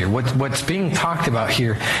what's true here. What's being talked about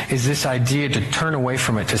here is this idea to turn away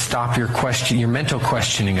from it, to stop your mental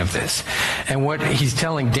questioning of this. And what he's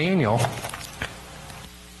telling Daniel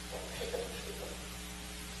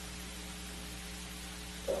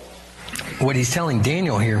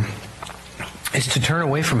here is to turn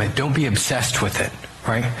away from it. Don't be obsessed with it,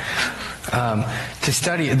 right? To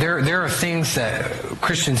study it. There are things that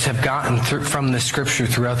Christians have gotten from the scripture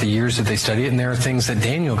throughout the years that they study it, and there are things that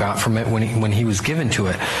Daniel got from it when he was given to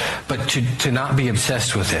it. But to not be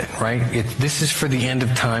obsessed with it, right? This is for the end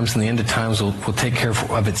of times, and the end of times will take care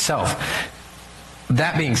of itself.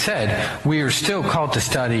 That being said, we are still called to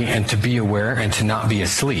study and to be aware and to not be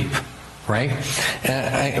asleep. Right?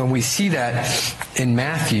 And we see that in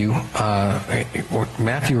Matthew, I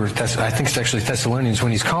think it's actually Thessalonians,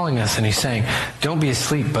 when he's calling us and he's saying, don't be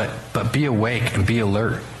asleep, but be awake and be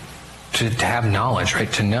alert. To have knowledge,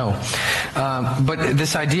 right? To know. But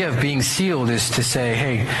this idea of being sealed is to say,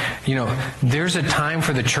 hey, there's a time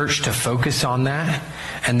for the church to focus on that,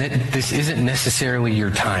 and that this isn't necessarily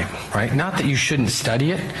your time, right? Not that you shouldn't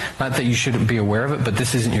study it, not that you shouldn't be aware of it, but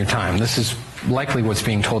this isn't your time. This is likely what's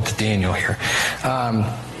being told to Daniel here.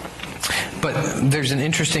 But there's an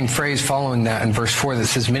interesting phrase following that in verse 4 that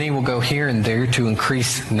says, many will go here and there to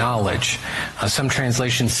increase knowledge. Some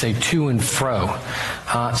translations say to and fro.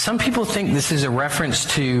 Some people think this is a reference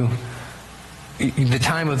to the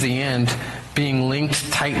time of the end being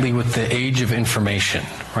linked tightly with the age of information,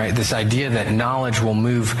 right? This idea that knowledge will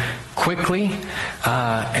move quickly,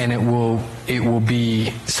 and it will be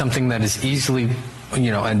something that is easily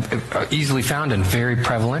found and very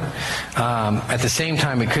prevalent. At the same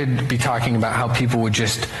time, it could be talking about how people would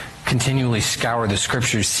just continually scour the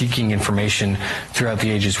scriptures seeking information throughout the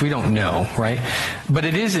ages. We don't know, right? But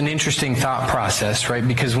it is an interesting thought process, right?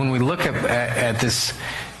 Because when we look at this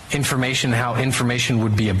information, how information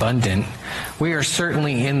would be abundant, we are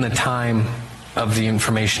certainly in the time of the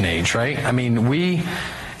information age, right?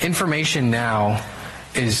 Information now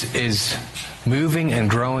is moving and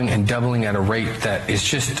growing and doubling at a rate that is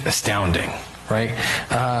just astounding, right?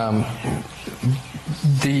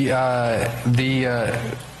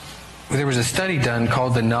 There was a study done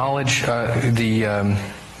called the knowledge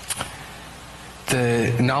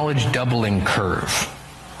doubling curve,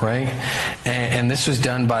 right? And this was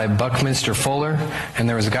done by Buckminster Fuller, and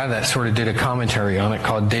there was a guy that sort of did a commentary on it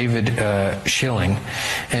called David Schilling.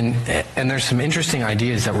 And there's some interesting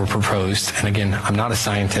ideas that were proposed. And again, I'm not a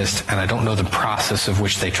scientist, and I don't know the process of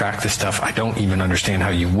which they track this stuff. I don't even understand how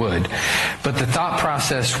you would. But the thought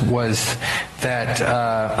process was that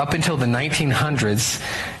up until the 1900s,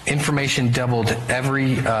 information doubled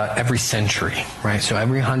every century, right? So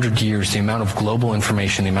every 100 years, the amount of global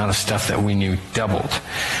information, the amount of stuff that we knew doubled.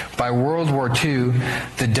 By World War II,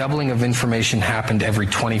 the doubling of information happened every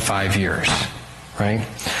 25 years, right?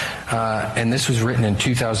 And this was written in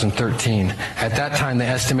 2013. At that time, they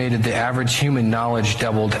estimated the average human knowledge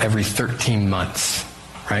doubled every 13 months,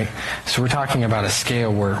 right? So we're talking about a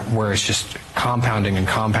scale where it's just compounding and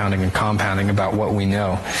compounding and compounding about what we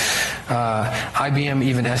know. IBM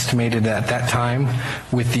even estimated at that time,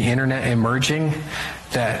 with the internet emerging,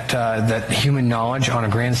 that human knowledge on a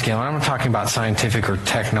grand scale, and I'm not talking about scientific or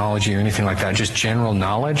technology or anything like that, just general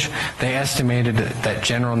knowledge, they estimated that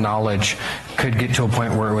general knowledge could get to a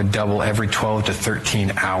point where it would double every 12 to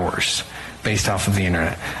 13 hours based off of the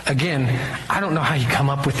internet. Again, I don't know how you come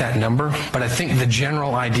up with that number, but I think the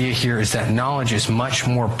general idea here is that knowledge is much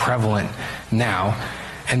more prevalent now,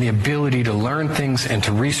 and the ability to learn things and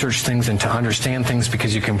to research things and to understand things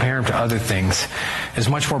because you compare them to other things is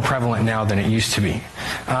much more prevalent now than it used to be.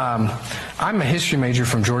 I'm a history major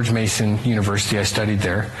from George Mason University. I studied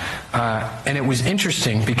there. And it was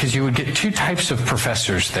interesting because you would get two types of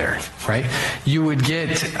professors there, right? You would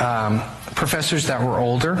get professors that were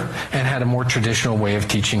older and had a more traditional way of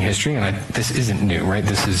teaching history, and this isn't new, right?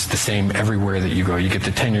 This is the same everywhere that you go. You get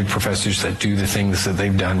the tenured professors that do the things that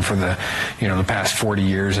they've done for the past 40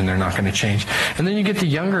 years, and they're not going to change. And then you get the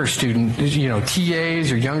younger student,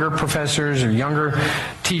 TAs or younger professors or younger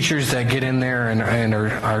teachers that get in there and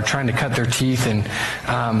are trying to cut their teeth, and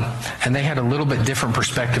they had a little bit different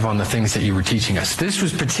perspective on the things that you were teaching us. This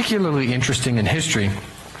was particularly interesting in history,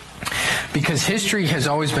 because history has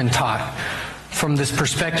always been taught from this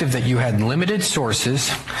perspective that you had limited sources,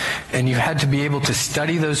 and you had to be able to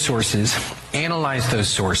study those sources, analyze those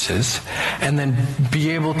sources, and then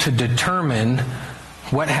be able to determine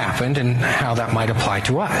what happened and how that might apply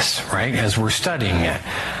to us, right, as we're studying it.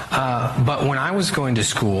 But when I was going to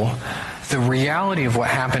school, the reality of what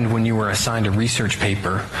happened when you were assigned a research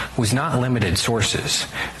paper was not limited sources.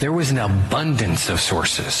 There was an abundance of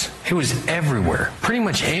sources. It was everywhere. Pretty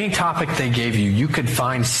much any topic they gave you, you could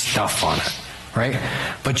find stuff on it, right?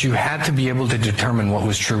 But you had to be able to determine what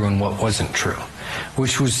was true and what wasn't true,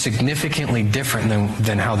 which was significantly different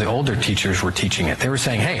than how the older teachers were teaching it. They were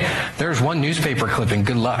saying, hey, there's one newspaper clipping,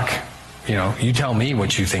 good luck. You tell me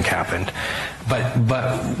what you think happened. But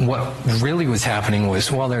what really was happening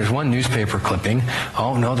was, well, there's one newspaper clipping.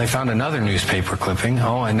 Oh, no, they found another newspaper clipping.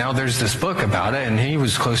 Oh, and now there's this book about it, and he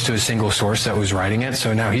was close to a single source that was writing it,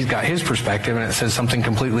 so now he's got his perspective, and it says something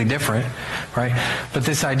completely different, right? But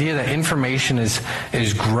this idea that information is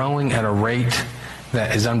growing at a rate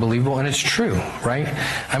that is unbelievable, and it's true, right?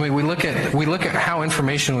 I mean, we look at how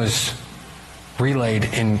information was relayed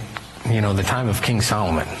in the time of King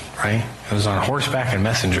Solomon, right? It was on horseback and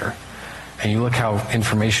messenger. And you look how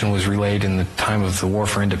information was relayed in the time of the War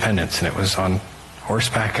for Independence, and it was on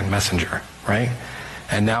horseback and messenger, right?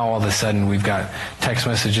 And now all of a sudden we've got text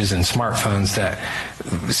messages and smartphones that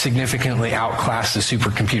significantly outclass the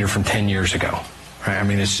supercomputer from 10 years ago. Right? I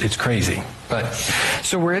mean, it's crazy. But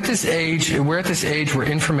so we're at this age where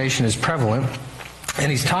information is prevalent,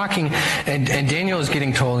 and he's talking, and Daniel is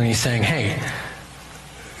getting told, and he's saying, hey,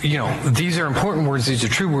 these are important words, these are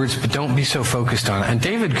true words, but don't be so focused on it. And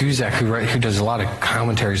David Guzek, who does a lot of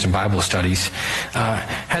commentaries and Bible studies,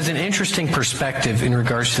 has an interesting perspective in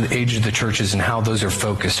regards to the age of the churches and how those are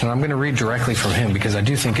focused. And I'm going to read directly from him because I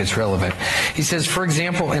do think it's relevant. He says, for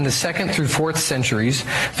example, in the 2nd through 4th centuries,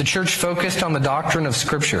 the church focused on the doctrine of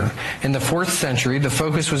Scripture. In the 4th century, the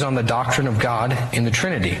focus was on the doctrine of God in the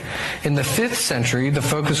Trinity. In the 5th century, the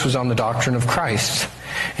focus was on the doctrine of Christ.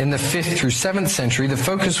 In the 5th through 7th century, the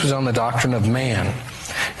focus was on the doctrine of man.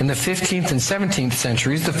 In the 15th and 17th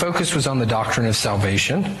centuries, the focus was on the doctrine of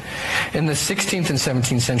salvation. In the 16th and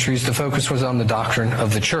 17th centuries, the focus was on the doctrine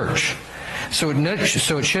of the church. So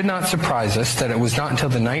it should not surprise us that it was not until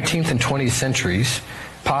the 19th and 20th centuries,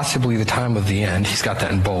 possibly the time of the end, he's got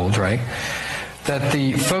that in bold, right, that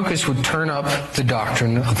the focus would turn up the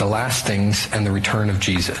doctrine of the last things and the return of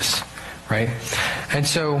Jesus, right? And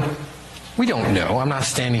so we don't know. I'm not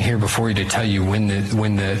standing here before you to tell you when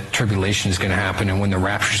the tribulation is going to happen and when the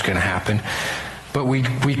rapture is going to happen. But we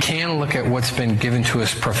can look at what's been given to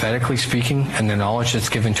us prophetically speaking and the knowledge that's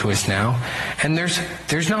given to us now. And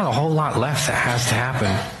there's not a whole lot left that has to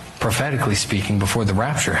happen prophetically speaking before the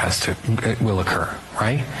rapture will occur,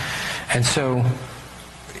 right? And so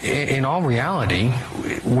in all reality,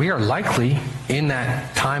 we are likely in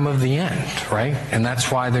that time of the end, right? And that's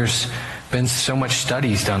why there's been so much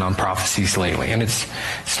studies done on prophecies lately. And it's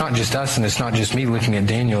not just us, and it's not just me looking at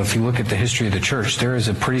Daniel. If you look at the history of the church, there is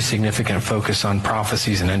a pretty significant focus on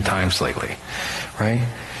prophecies and end times lately, right?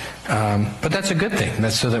 But that's a good thing.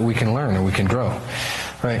 That's so that we can learn and we can grow,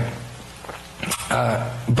 right?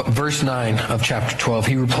 But verse 9 of chapter 12,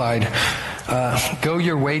 he replied, Go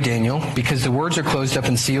your way, Daniel, because the words are closed up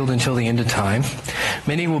and sealed until the end of time.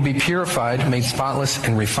 Many will be purified, made spotless,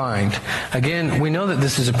 and refined. Again, we know that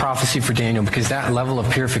this is a prophecy for Daniel because that level of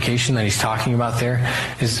purification that he's talking about there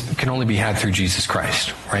can only be had through Jesus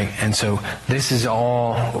Christ, right? And so this is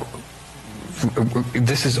all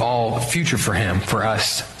future for him. For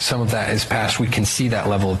us, some of that is past. We can see that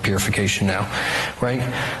level of purification now, right?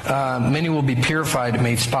 Many will be purified,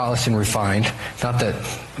 made spotless, and refined. Not that,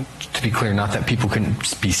 to be clear, not that people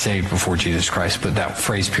couldn't be saved before Jesus Christ, but that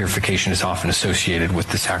phrase purification is often associated with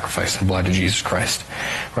the sacrifice and blood of Jesus Christ,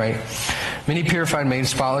 right? Many purified, made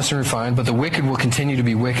spotless, and refined, but the wicked will continue to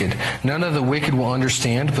be wicked. None of the wicked will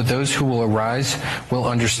understand, but those who will arise will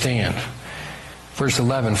understand. Verse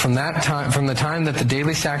 11, from the time that the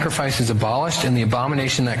daily sacrifice is abolished and the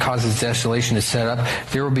abomination that causes desolation is set up,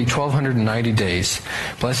 there will be 1,290 days.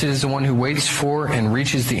 Blessed is the one who waits for and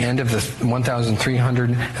reaches the end of the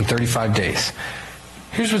 1,335 days.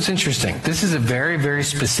 Here's what's interesting. This is a very, very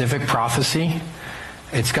specific prophecy.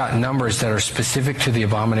 It's got numbers that are specific to the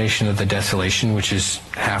abomination of the desolation, which is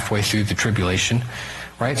halfway through the tribulation.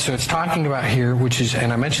 Right? So it's talking about here, which is,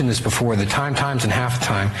 and I mentioned this before, the times, and half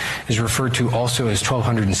time is referred to also as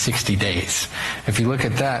 1,260 days. If you look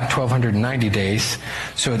at that, 1,290 days,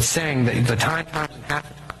 so it's saying that the times, and half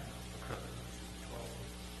time,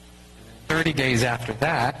 30 days after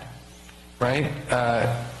that, right,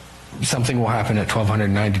 something will happen at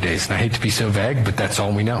 1,290 days. And I hate to be so vague, but that's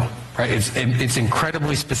all we know. Right? It's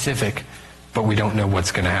incredibly specific, but we don't know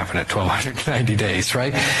what's going to happen at 1,290 days,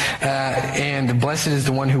 right? And blessed is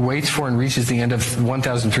the one who waits for and reaches the end of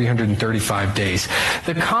 1,335 days.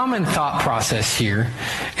 The common thought process here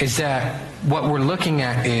is that what we're looking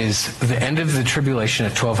at is the end of the tribulation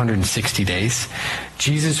at 1,260 days.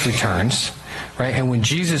 Jesus returns, right? And when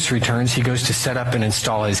Jesus returns, he goes to set up and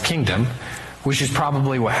install his kingdom, which is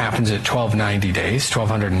probably what happens at 1,290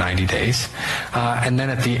 days. And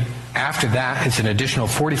then after that, it's an additional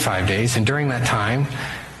 45 days. And during that time,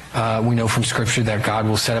 we know from Scripture that God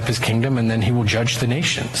will set up his kingdom and then he will judge the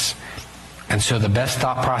nations. And so the best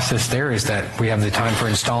thought process there is that we have the time for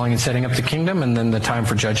installing and setting up the kingdom and then the time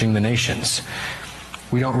for judging the nations.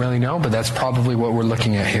 We don't really know, but that's probably what we're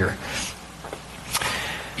looking at here.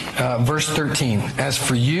 Verse 13, as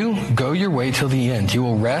for you, go your way till the end. You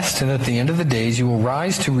will rest, and at the end of the days you will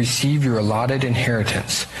rise to receive your allotted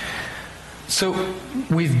inheritance. So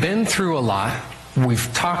we've been through a lot.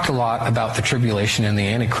 We've talked a lot about the tribulation and the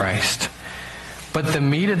Antichrist. But the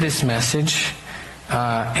meat of this message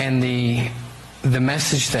and the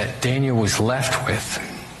message that Daniel was left with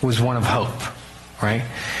was one of hope, right?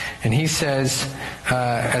 And he says,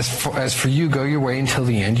 as for you, go your way until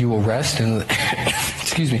the end. You will rest, and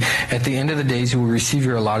at the end of the days, you will receive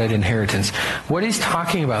your allotted inheritance. What he's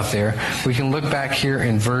talking about there, we can look back here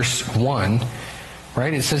in verse 1,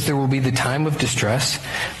 right? It says there will be the time of distress,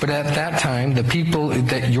 but at that time,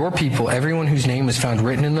 your people, everyone whose name is found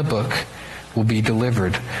written in the book, will be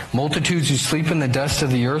delivered. Multitudes who sleep in the dust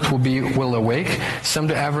of the earth will awake, some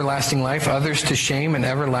to everlasting life, others to shame and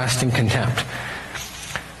everlasting contempt.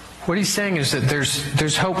 What he's saying is that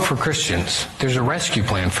there's hope for Christians. There's a rescue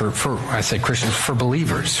plan for I say Christians, for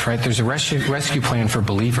believers, right? There's a rescue plan for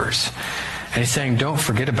believers. And he's saying, don't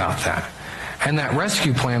forget about that. And that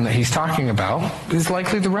rescue plan that he's talking about is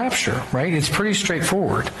likely the rapture, right? It's pretty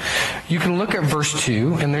straightforward. You can look at verse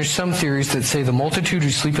 2, and there's some theories that say the multitude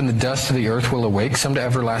who sleep in the dust of the earth will awake, some to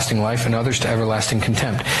everlasting life and others to everlasting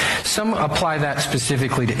contempt. Some apply that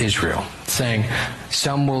specifically to Israel, saying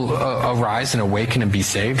some will arise and awaken and be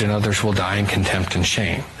saved, and others will die in contempt and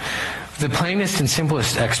shame. The plainest and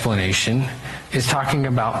simplest explanation is talking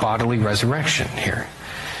about bodily resurrection here.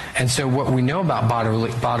 And so what we know about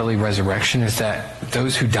bodily resurrection is that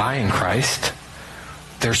those who die in Christ,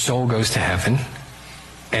 their soul goes to heaven,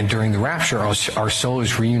 and during the rapture, our soul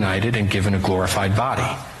is reunited and given a glorified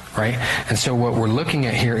body, right? And so what we're looking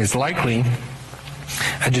at here is likely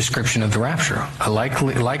a description of the rapture,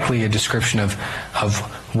 likely a description of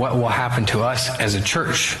what will happen to us as a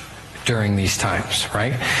church during these times,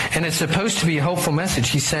 right? And it's supposed to be a hopeful message.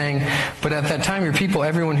 He's saying, but at that time, your people,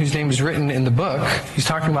 everyone whose name is written in the book, he's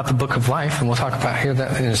talking about the book of life, and we'll talk about here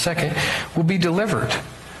that in a second, will be delivered.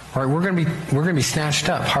 Right? We're going to be snatched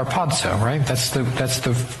up, harpazo, right? That's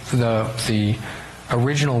the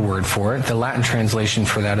original word for it. The Latin translation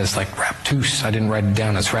for that is like raptus. I didn't write it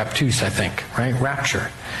down. It's raptus, I think, right? Rapture.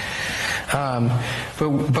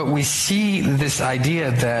 But we see this idea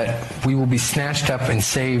that we will be snatched up and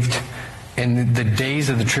saved, and the days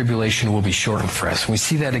of the tribulation will be shortened for us. We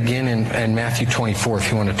see that again in Matthew 24, if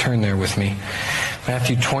you want to turn there with me.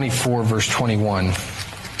 Matthew 24, verse 21.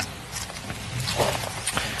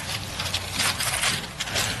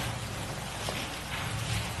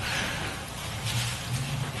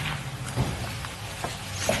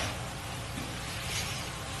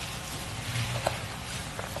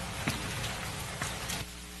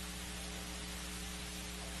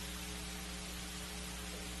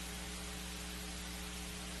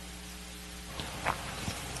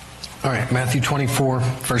 All right, Matthew 24,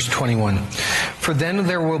 verse 21. For then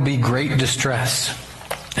there will be great distress.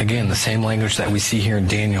 Again, the same language that we see here in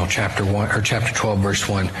Daniel chapter 1 or chapter 12, verse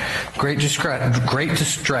 1. Great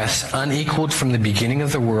distress, unequaled from the beginning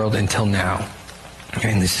of the world until now.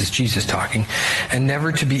 And this is Jesus talking, and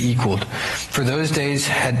never to be equaled. For those days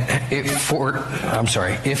if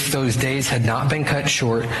those days had not been cut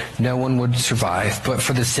short, no one would survive. But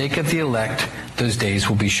for the sake of the elect, those days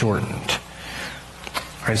will be shortened.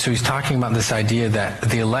 All right, so he's talking about this idea that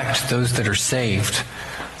the elect, those that are saved,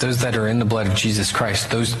 those that are in the blood of Jesus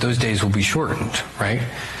Christ, those days will be shortened, right?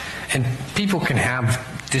 And people can have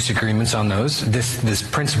disagreements on this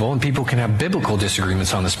principle, and people can have biblical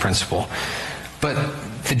disagreements on this principle. But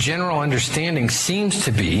the general understanding seems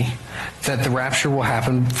to be that the rapture will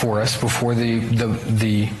happen for us before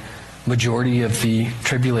the majority of the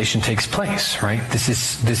tribulation takes place, right?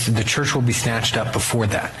 The church will be snatched up before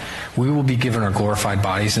that. We will be given our glorified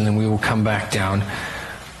bodies, and then we will come back down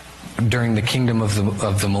during the kingdom of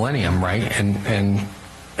the millennium, right? And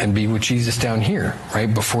be with Jesus down here,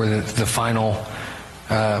 right? Before the final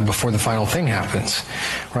thing happens,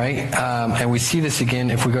 right? And we see this again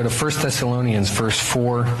if we go to 1 Thessalonians verse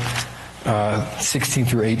 4, 16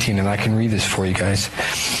 through 18, and I can read this for you guys.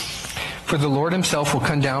 For the Lord himself will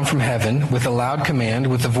come down from heaven with a loud command,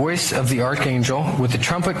 with the voice of the archangel, with the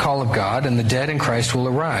trumpet call of God, and the dead in Christ will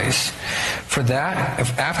arise. For that,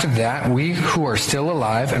 after that, we who are still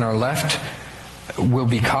alive and are left will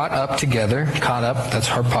be caught up, that's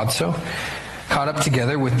harpazo, caught up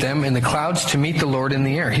together with them in the clouds to meet the Lord in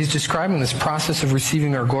the air. He's describing this process of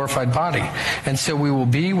receiving our glorified body. And so we will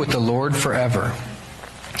be with the Lord forever.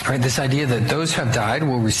 All right, this idea that those who have died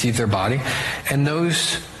will receive their body, and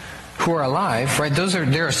those who are alive, right?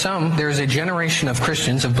 There is a generation of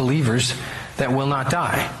Christians, of believers, that will not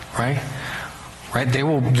die, right? Right? They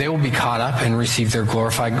will be caught up and receive their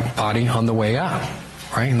glorified body on the way up,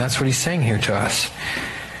 right? And that's what he's saying here to us.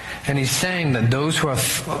 And he's saying that those who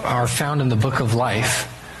are found in the book of life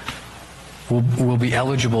will be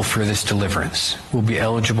eligible for this deliverance, will be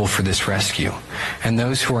eligible for this rescue. And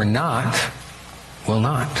those who are not, will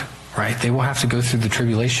not, right? They will have to go through the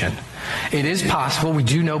tribulation. It is possible. We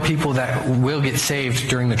do know people that will get saved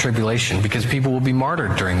during the tribulation because people will be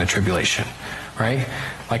martyred during the tribulation, right?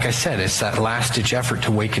 Like I said, it's that last-ditch effort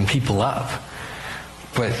to waken people up.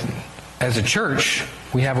 But as a church,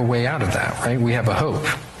 we have a way out of that, right? We have a hope.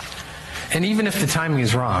 And even if the timing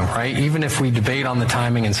is wrong, right? Even if we debate on the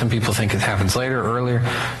timing and some people think it happens later or earlier,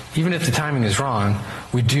 even if the timing is wrong,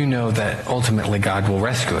 we do know that ultimately God will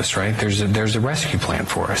rescue us, right? There's a rescue plan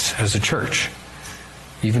for us as a church,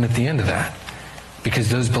 even at the end of that. Because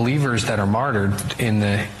those believers that are martyred in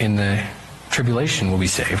the tribulation will be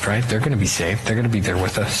saved, right? They're going to be saved. They're going to be there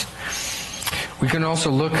with us. We can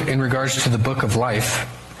also look in regards to the book of life,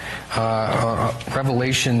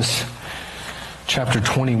 Revelations chapter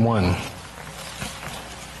 21.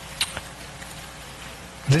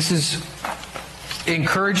 This is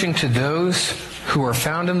encouraging to those who are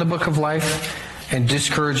found in the book of life and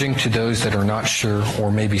discouraging to those that are not sure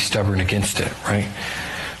or maybe stubborn against it, right?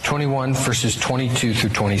 21 verses 22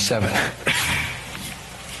 through 27.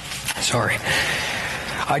 Sorry.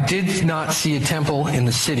 I did not see a temple in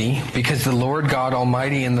the city, because the Lord God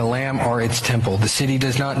Almighty and the Lamb are its temple. The city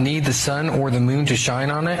does not need the sun or the moon to shine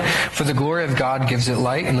on it, for the glory of God gives it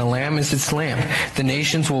light, and the Lamb is its lamp. The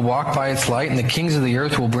nations will walk by its light, and the kings of the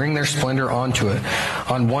earth will bring their splendor onto it.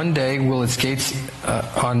 On no day will its gates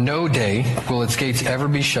ever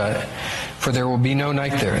be shut, for there will be no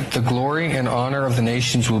night there. The glory and honor of the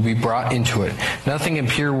nations will be brought into it. Nothing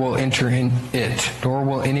impure will enter in it, nor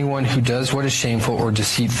will anyone who does what is shameful or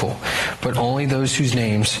deceitful, but only those whose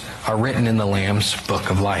names are written in the Lamb's book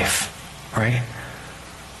of life. Right?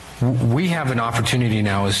 We have an opportunity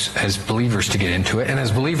now as believers to get into it, and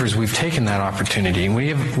as believers we've taken that opportunity, and we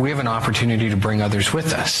have an opportunity to bring others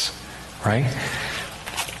with us. Right?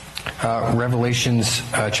 Revelations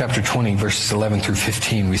chapter 20, verses 11 through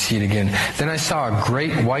 15, we see it again. Then I saw a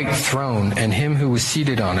great white throne and him who was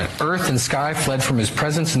seated on it. Earth and sky fled from his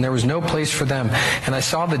presence, and there was no place for them. And I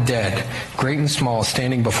saw the dead, great and small,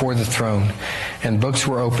 standing before the throne, and books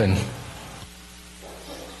were open.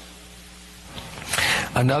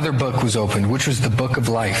 Another book was opened, which was the book of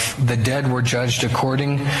life. The dead were judged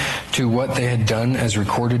according to what they had done as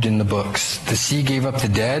recorded in the books. The sea gave up the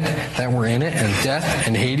dead that were in it, and death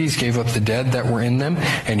and Hades gave up the dead that were in them,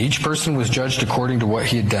 and each person was judged according to what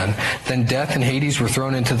he had done. Then death and Hades were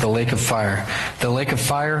thrown into the lake of fire. The lake of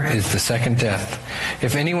fire is the second death.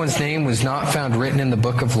 If anyone's name was not found written in the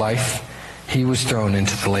book of life, he was thrown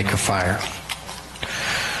into the lake of fire.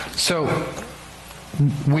 So,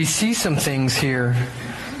 we see some things here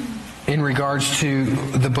in regards to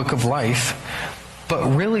the book of life. But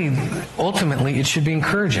really, ultimately, it should be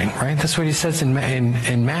encouraging, right? That's what he says in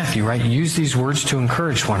Matthew, right? Use these words to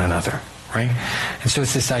encourage one another, right? And so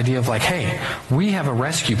it's this idea of like, hey, we have a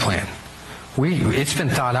rescue plan. It's been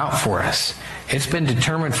thought out for us. It's been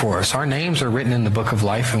determined for us. Our names are written in the book of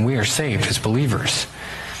life, and we are saved as believers.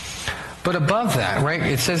 But above that, right,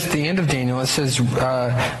 it says at the end of Daniel, it says,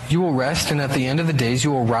 you will rest, and at the end of the days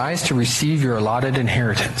you will rise to receive your allotted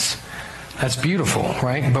inheritance. That's beautiful,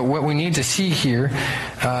 right? But what we need to see here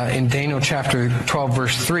in Daniel chapter 12,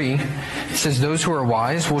 verse 3, it says, those who are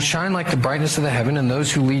wise will shine like the brightness of the heaven, and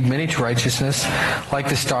those who lead many to righteousness like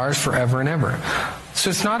the stars forever and ever. So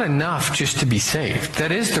it's not enough just to be saved.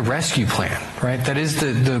 That is the rescue plan, right? That is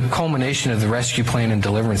the culmination of the rescue plan and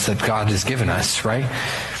deliverance that God has given us, right?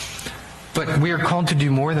 But we are called to do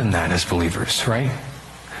more than that as believers, right?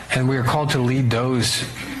 And we are called to lead those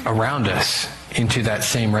around us into that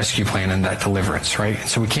same rescue plan and that deliverance, right?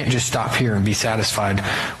 So we can't just stop here and be satisfied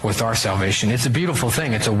with our salvation. It's a beautiful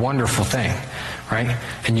thing. It's a wonderful thing, right?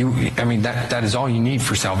 And that is all you need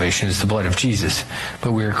for salvation is the blood of Jesus.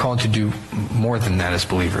 But we are called to do more than that as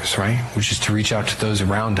believers, right? Which is to reach out to those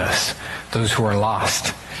around us, those who are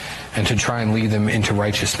lost, and to try and lead them into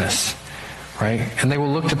righteousness, right? And they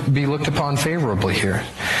will be looked upon favorably here.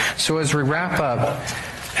 So as we wrap up,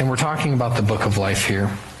 and we're talking about the book of life here,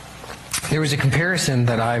 there was a comparison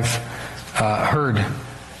that I've heard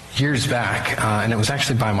years back, and it was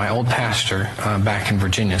actually by my old pastor back in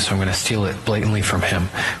Virginia, so I'm going to steal it blatantly from him,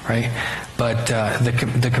 right? But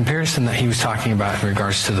the comparison that he was talking about in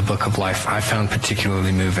regards to the book of life, I found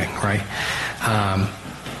particularly moving, right?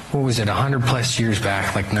 What was it, 100 plus years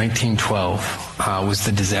back, like 1912, was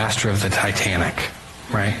the disaster of the Titanic,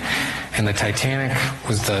 right? And the Titanic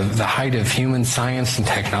was the height of human science and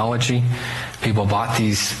technology. People bought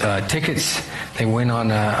these tickets. They went on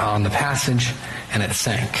the passage, and it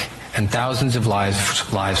sank. And thousands of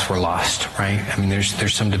lives were lost, right? I mean,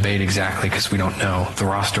 there's some debate exactly because we don't know. The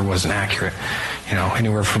roster wasn't accurate.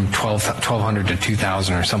 Anywhere from 1,200 to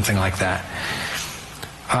 2,000 or something like that.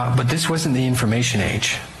 But this wasn't the information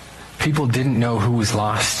age. People didn't know who was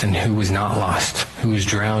lost and who was not lost, who was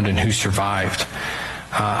drowned and who survived.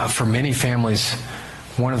 For many families,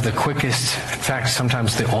 one of the quickest, in fact,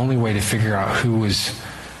 sometimes the only way to figure out who was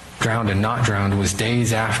drowned and not drowned was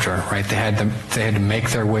days after, right? They had to make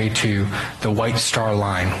their way to the White Star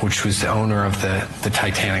Line, which was the owner of the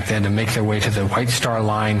Titanic. They had to make their way to the White Star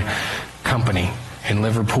Line company in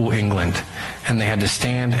Liverpool, England, and they had to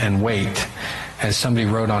stand and wait as somebody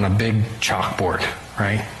wrote on a big chalkboard,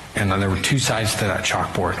 right? And there were two sides to that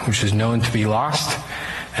chalkboard, which was known to be lost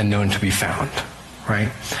and known to be found,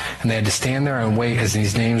 right? And they had to stand there and wait as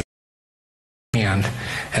these names were in hand,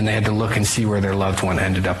 and they had to look and see where their loved one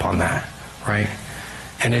ended up on that, right?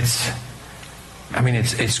 And it's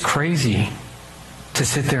crazy to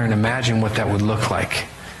sit there and imagine what that would look like.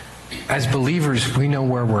 As believers, we know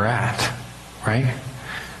where we're at, right?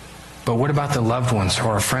 But what about the loved ones or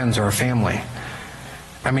our friends or our family?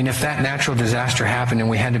 I mean, if that natural disaster happened and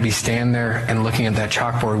we had to be standing there and looking at that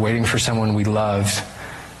chalkboard waiting for someone we loved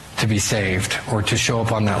to be saved or to show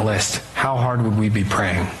up on that list, how hard would we be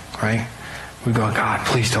praying, right? We'd go, God,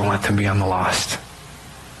 please don't let them be on the lost.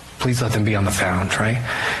 Please let them be on the found, right?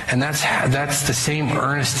 And that's the same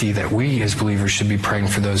earnesty that we as believers should be praying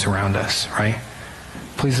for those around us, right?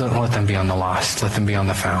 Please don't let them be on the lost. Let them be on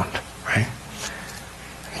the found, right?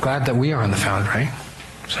 I'm glad that we are on the found, right?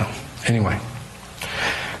 So, anyway.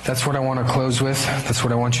 That's what I want to close with. That's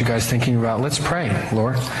what I want you guys thinking about. Let's pray,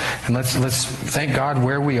 Lord. And let's thank God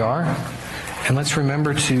where we are. And let's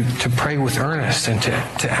remember to pray with earnest and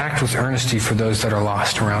to act with earnesty for those that are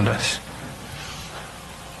lost around us.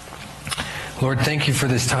 Lord, thank you for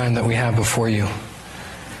this time that we have before you.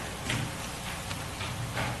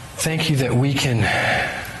 Thank you that we can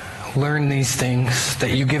learn these things, that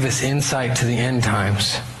you give us insight to the end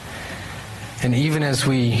times. And even as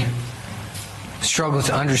we struggle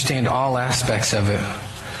to understand all aspects of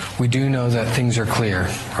it, we do know that things are clear,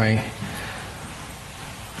 right?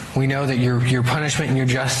 We know that your punishment and your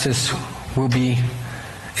justice will be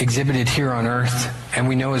exhibited here on earth, and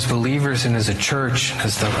we know as believers and as a church,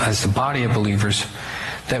 as the body of believers,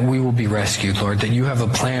 that we will be rescued, Lord, that you have a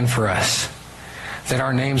plan for us, that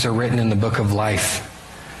our names are written in the book of life.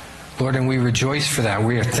 Lord, and we rejoice for that.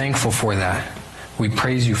 We are thankful for that. We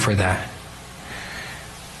praise you for that.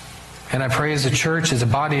 And I pray as a church, as a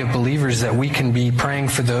body of believers, that we can be praying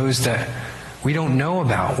for those that we don't know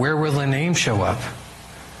about. Where will the name show up?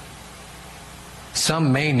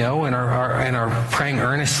 Some may know and are praying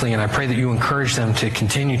earnestly, and I pray that you encourage them to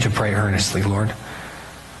continue to pray earnestly, Lord.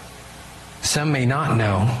 Some may not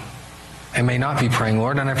know, and may not be praying,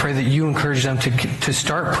 Lord, and I pray that you encourage them to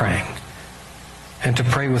start praying and to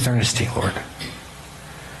pray with earnesty, Lord.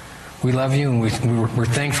 We love you, and we're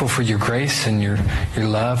thankful for your grace and your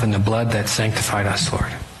love and the blood that sanctified us,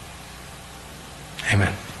 Lord.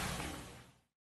 Amen.